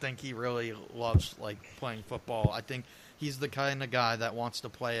just don't think he really loves like playing football. I think he's the kind of guy that wants to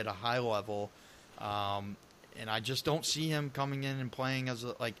play at a high level, and I just don't see him coming in and playing as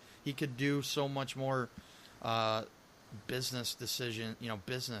he could do so much more business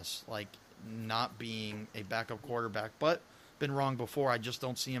like not being a backup quarterback. But been wrong before. I just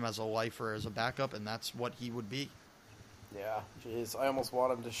don't see him as a lifer as a backup, and that's what he would be. Yeah, jeez, I almost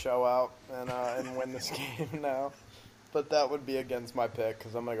want him to show out and win this game now, but that would be against my pick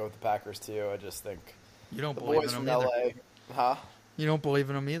because I'm gonna go with the Packers too. I just think you don't the believe boys in him from either. LA, huh? You don't believe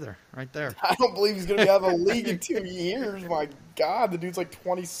in him either, right there. I don't believe he's gonna be out of the league in 2 years. My God, the dude's like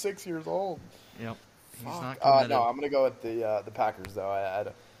 26 years old. Yep, he's Fuck. not committed. No, I'm gonna go with the Packers though. I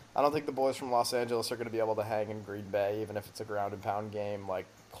don't think the boys from Los Angeles are gonna be able to hang in Green Bay, even if it's a ground and pound game, like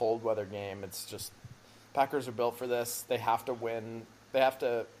cold weather game. It's just. Packers are built for this. They have to win.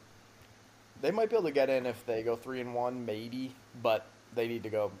 They might be able to get in if they go 3-1, maybe, but they need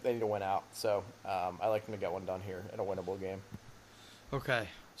to win out. So I like them to get one done here in a winnable game. Okay,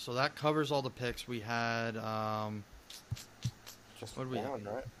 so that covers all the picks we had. Just what did we one,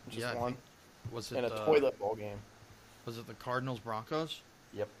 have? right? Just Yeah, I one. Was it In a toilet bowl game. Was it the Cardinals Broncos?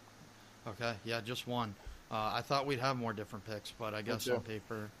 Yep. Okay, yeah, just one. I thought we'd have more different picks, but I guess too. on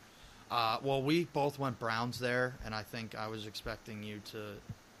paper. Well, we both went Browns there, and I think I was expecting you to,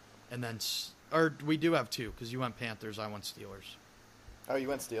 and then, or we do have two because you went Panthers, I went Steelers. Oh, you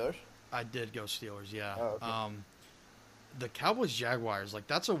went Steelers? I did go Steelers, yeah. Oh, okay. The Cowboys Jaguars, like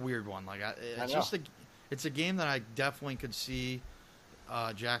that's a weird one. Like it's a game that I definitely could see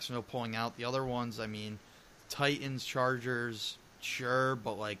Jacksonville pulling out. The other ones, I mean, Titans, Chargers, sure,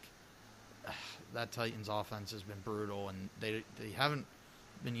 but like that Titans offense has been brutal, and they haven't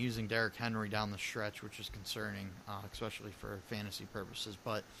been using Derrick Henry down the stretch, which is concerning, especially for fantasy purposes.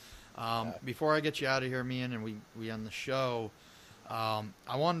 But before I get you out of here, Mian, and we end the show,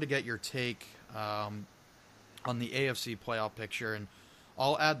 I wanted to get your take on the AFC playoff picture, and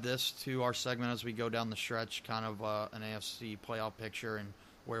I'll add this to our segment as we go down the stretch, kind of an AFC playoff picture and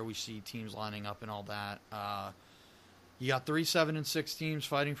where we see teams lining up and all that. You got 3 7-6 teams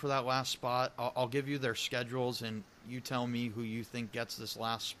fighting for that last spot. I'll give you their schedules, and you tell me who you think gets this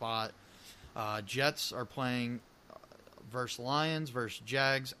last spot. Jets are playing versus Lions, versus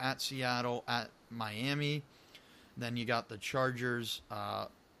Jags, at Seattle, at Miami. Then you got the Chargers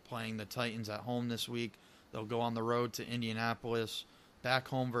playing the Titans at home this week. They'll go on the road to Indianapolis, back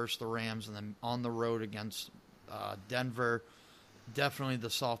home versus the Rams, and then on the road against Denver. Definitely the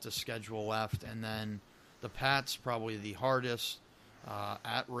softest schedule left. And then the Pats, probably the hardest,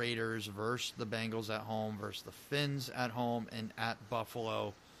 at Raiders versus the Bengals at home versus the Finns at home and at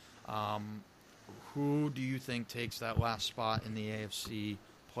Buffalo. Who do you think takes that last spot in the AFC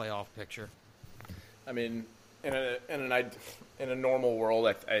playoff picture? I mean, in a normal world,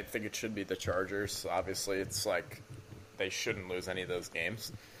 I think it should be the Chargers. Obviously, it's like they shouldn't lose any of those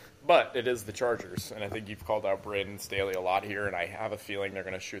games. But it is the Chargers, and I think you've called out Brandon Staley a lot here, and I have a feeling they're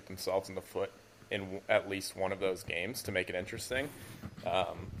going to shoot themselves in the foot in at least one of those games to make it interesting.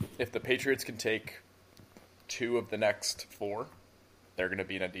 If the Patriots can take 2 of the next 4, they're going to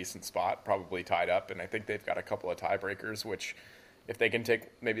be in a decent spot, probably tied up, and I think they've got a couple of tiebreakers, which if they can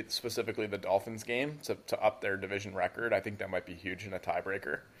take maybe specifically the Dolphins game to up their division record, I think that might be huge in a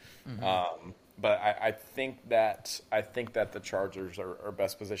tiebreaker. Mm-hmm. But I think that the Chargers are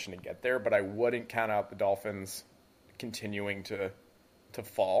best positioned to get there, but I wouldn't count out the Dolphins continuing to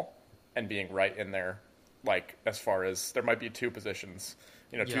fall and being right in there. Like, as far as there might be 2 positions,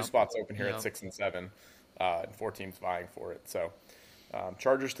 2 spots open here at 6 and 7, and 4 teams vying for it. So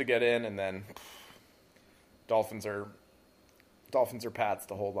Chargers to get in, and then Dolphins are Pats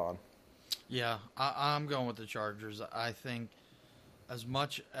to hold on. Yeah, I'm going with the Chargers. I think as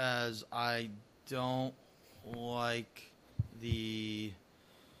much as I don't like the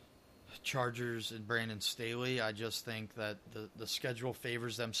Chargers and Brandon Staley, I just think that the schedule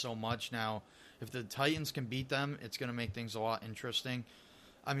favors them so much. Now, if the Titans can beat them, it's going to make things a lot interesting.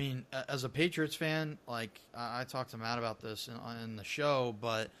 I mean, as a Patriots fan, like I talked to Matt about this in the show,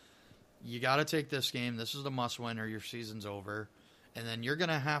 but you got to take this game. This is the must-win or your season's over. And then you're going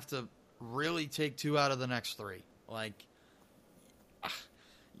to have to really take 2 out of the next 3. Like,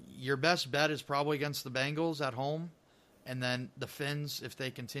 your best bet is probably against the Bengals at home. And then the Finns, if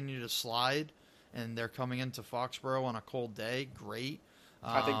they continue to slide and they're coming into Foxborough on a cold day, great.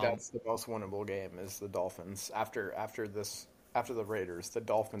 I think that's the most winnable game is the Dolphins. After the Raiders, the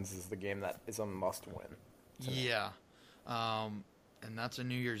Dolphins is the game that is a must-win. Yeah. And that's a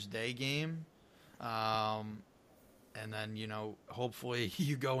New Year's Day game. And then, hopefully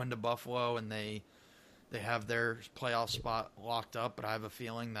you go into Buffalo and they have their playoff spot locked up, but I have a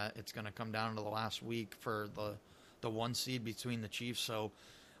feeling that it's going to come down to the last week for the 1 seed between the Chiefs. So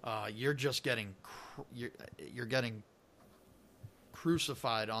you're just getting you're getting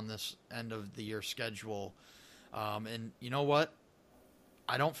crucified on this end of the year schedule. And you know what?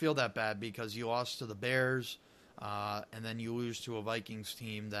 I don't feel that bad because you lost to the Bears, and then you lose to a Vikings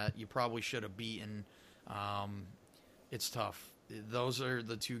team that you probably should have beaten. It's tough. Those are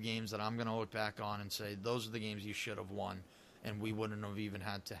the 2 games that I'm going to look back on and say those are the games you should have won, and we wouldn't have even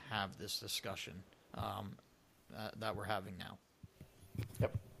had to have this discussion that we're having now.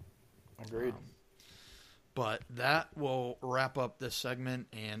 Yep. Agreed. But that will wrap up this segment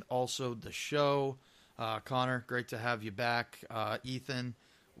and also the show. Connor, great to have you back. Ethan,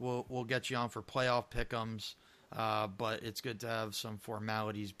 we'll get you on for playoff pick'ems, but it's good to have some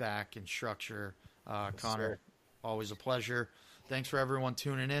formalities back and structure. Connor, always a pleasure. Thanks for everyone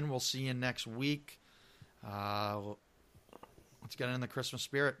tuning in. We'll see you next week. Let's get in the Christmas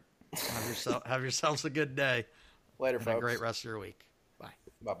spirit. Have yourselves a good day. Later, and folks. A great rest of your week. Bye.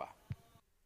 Bye-bye.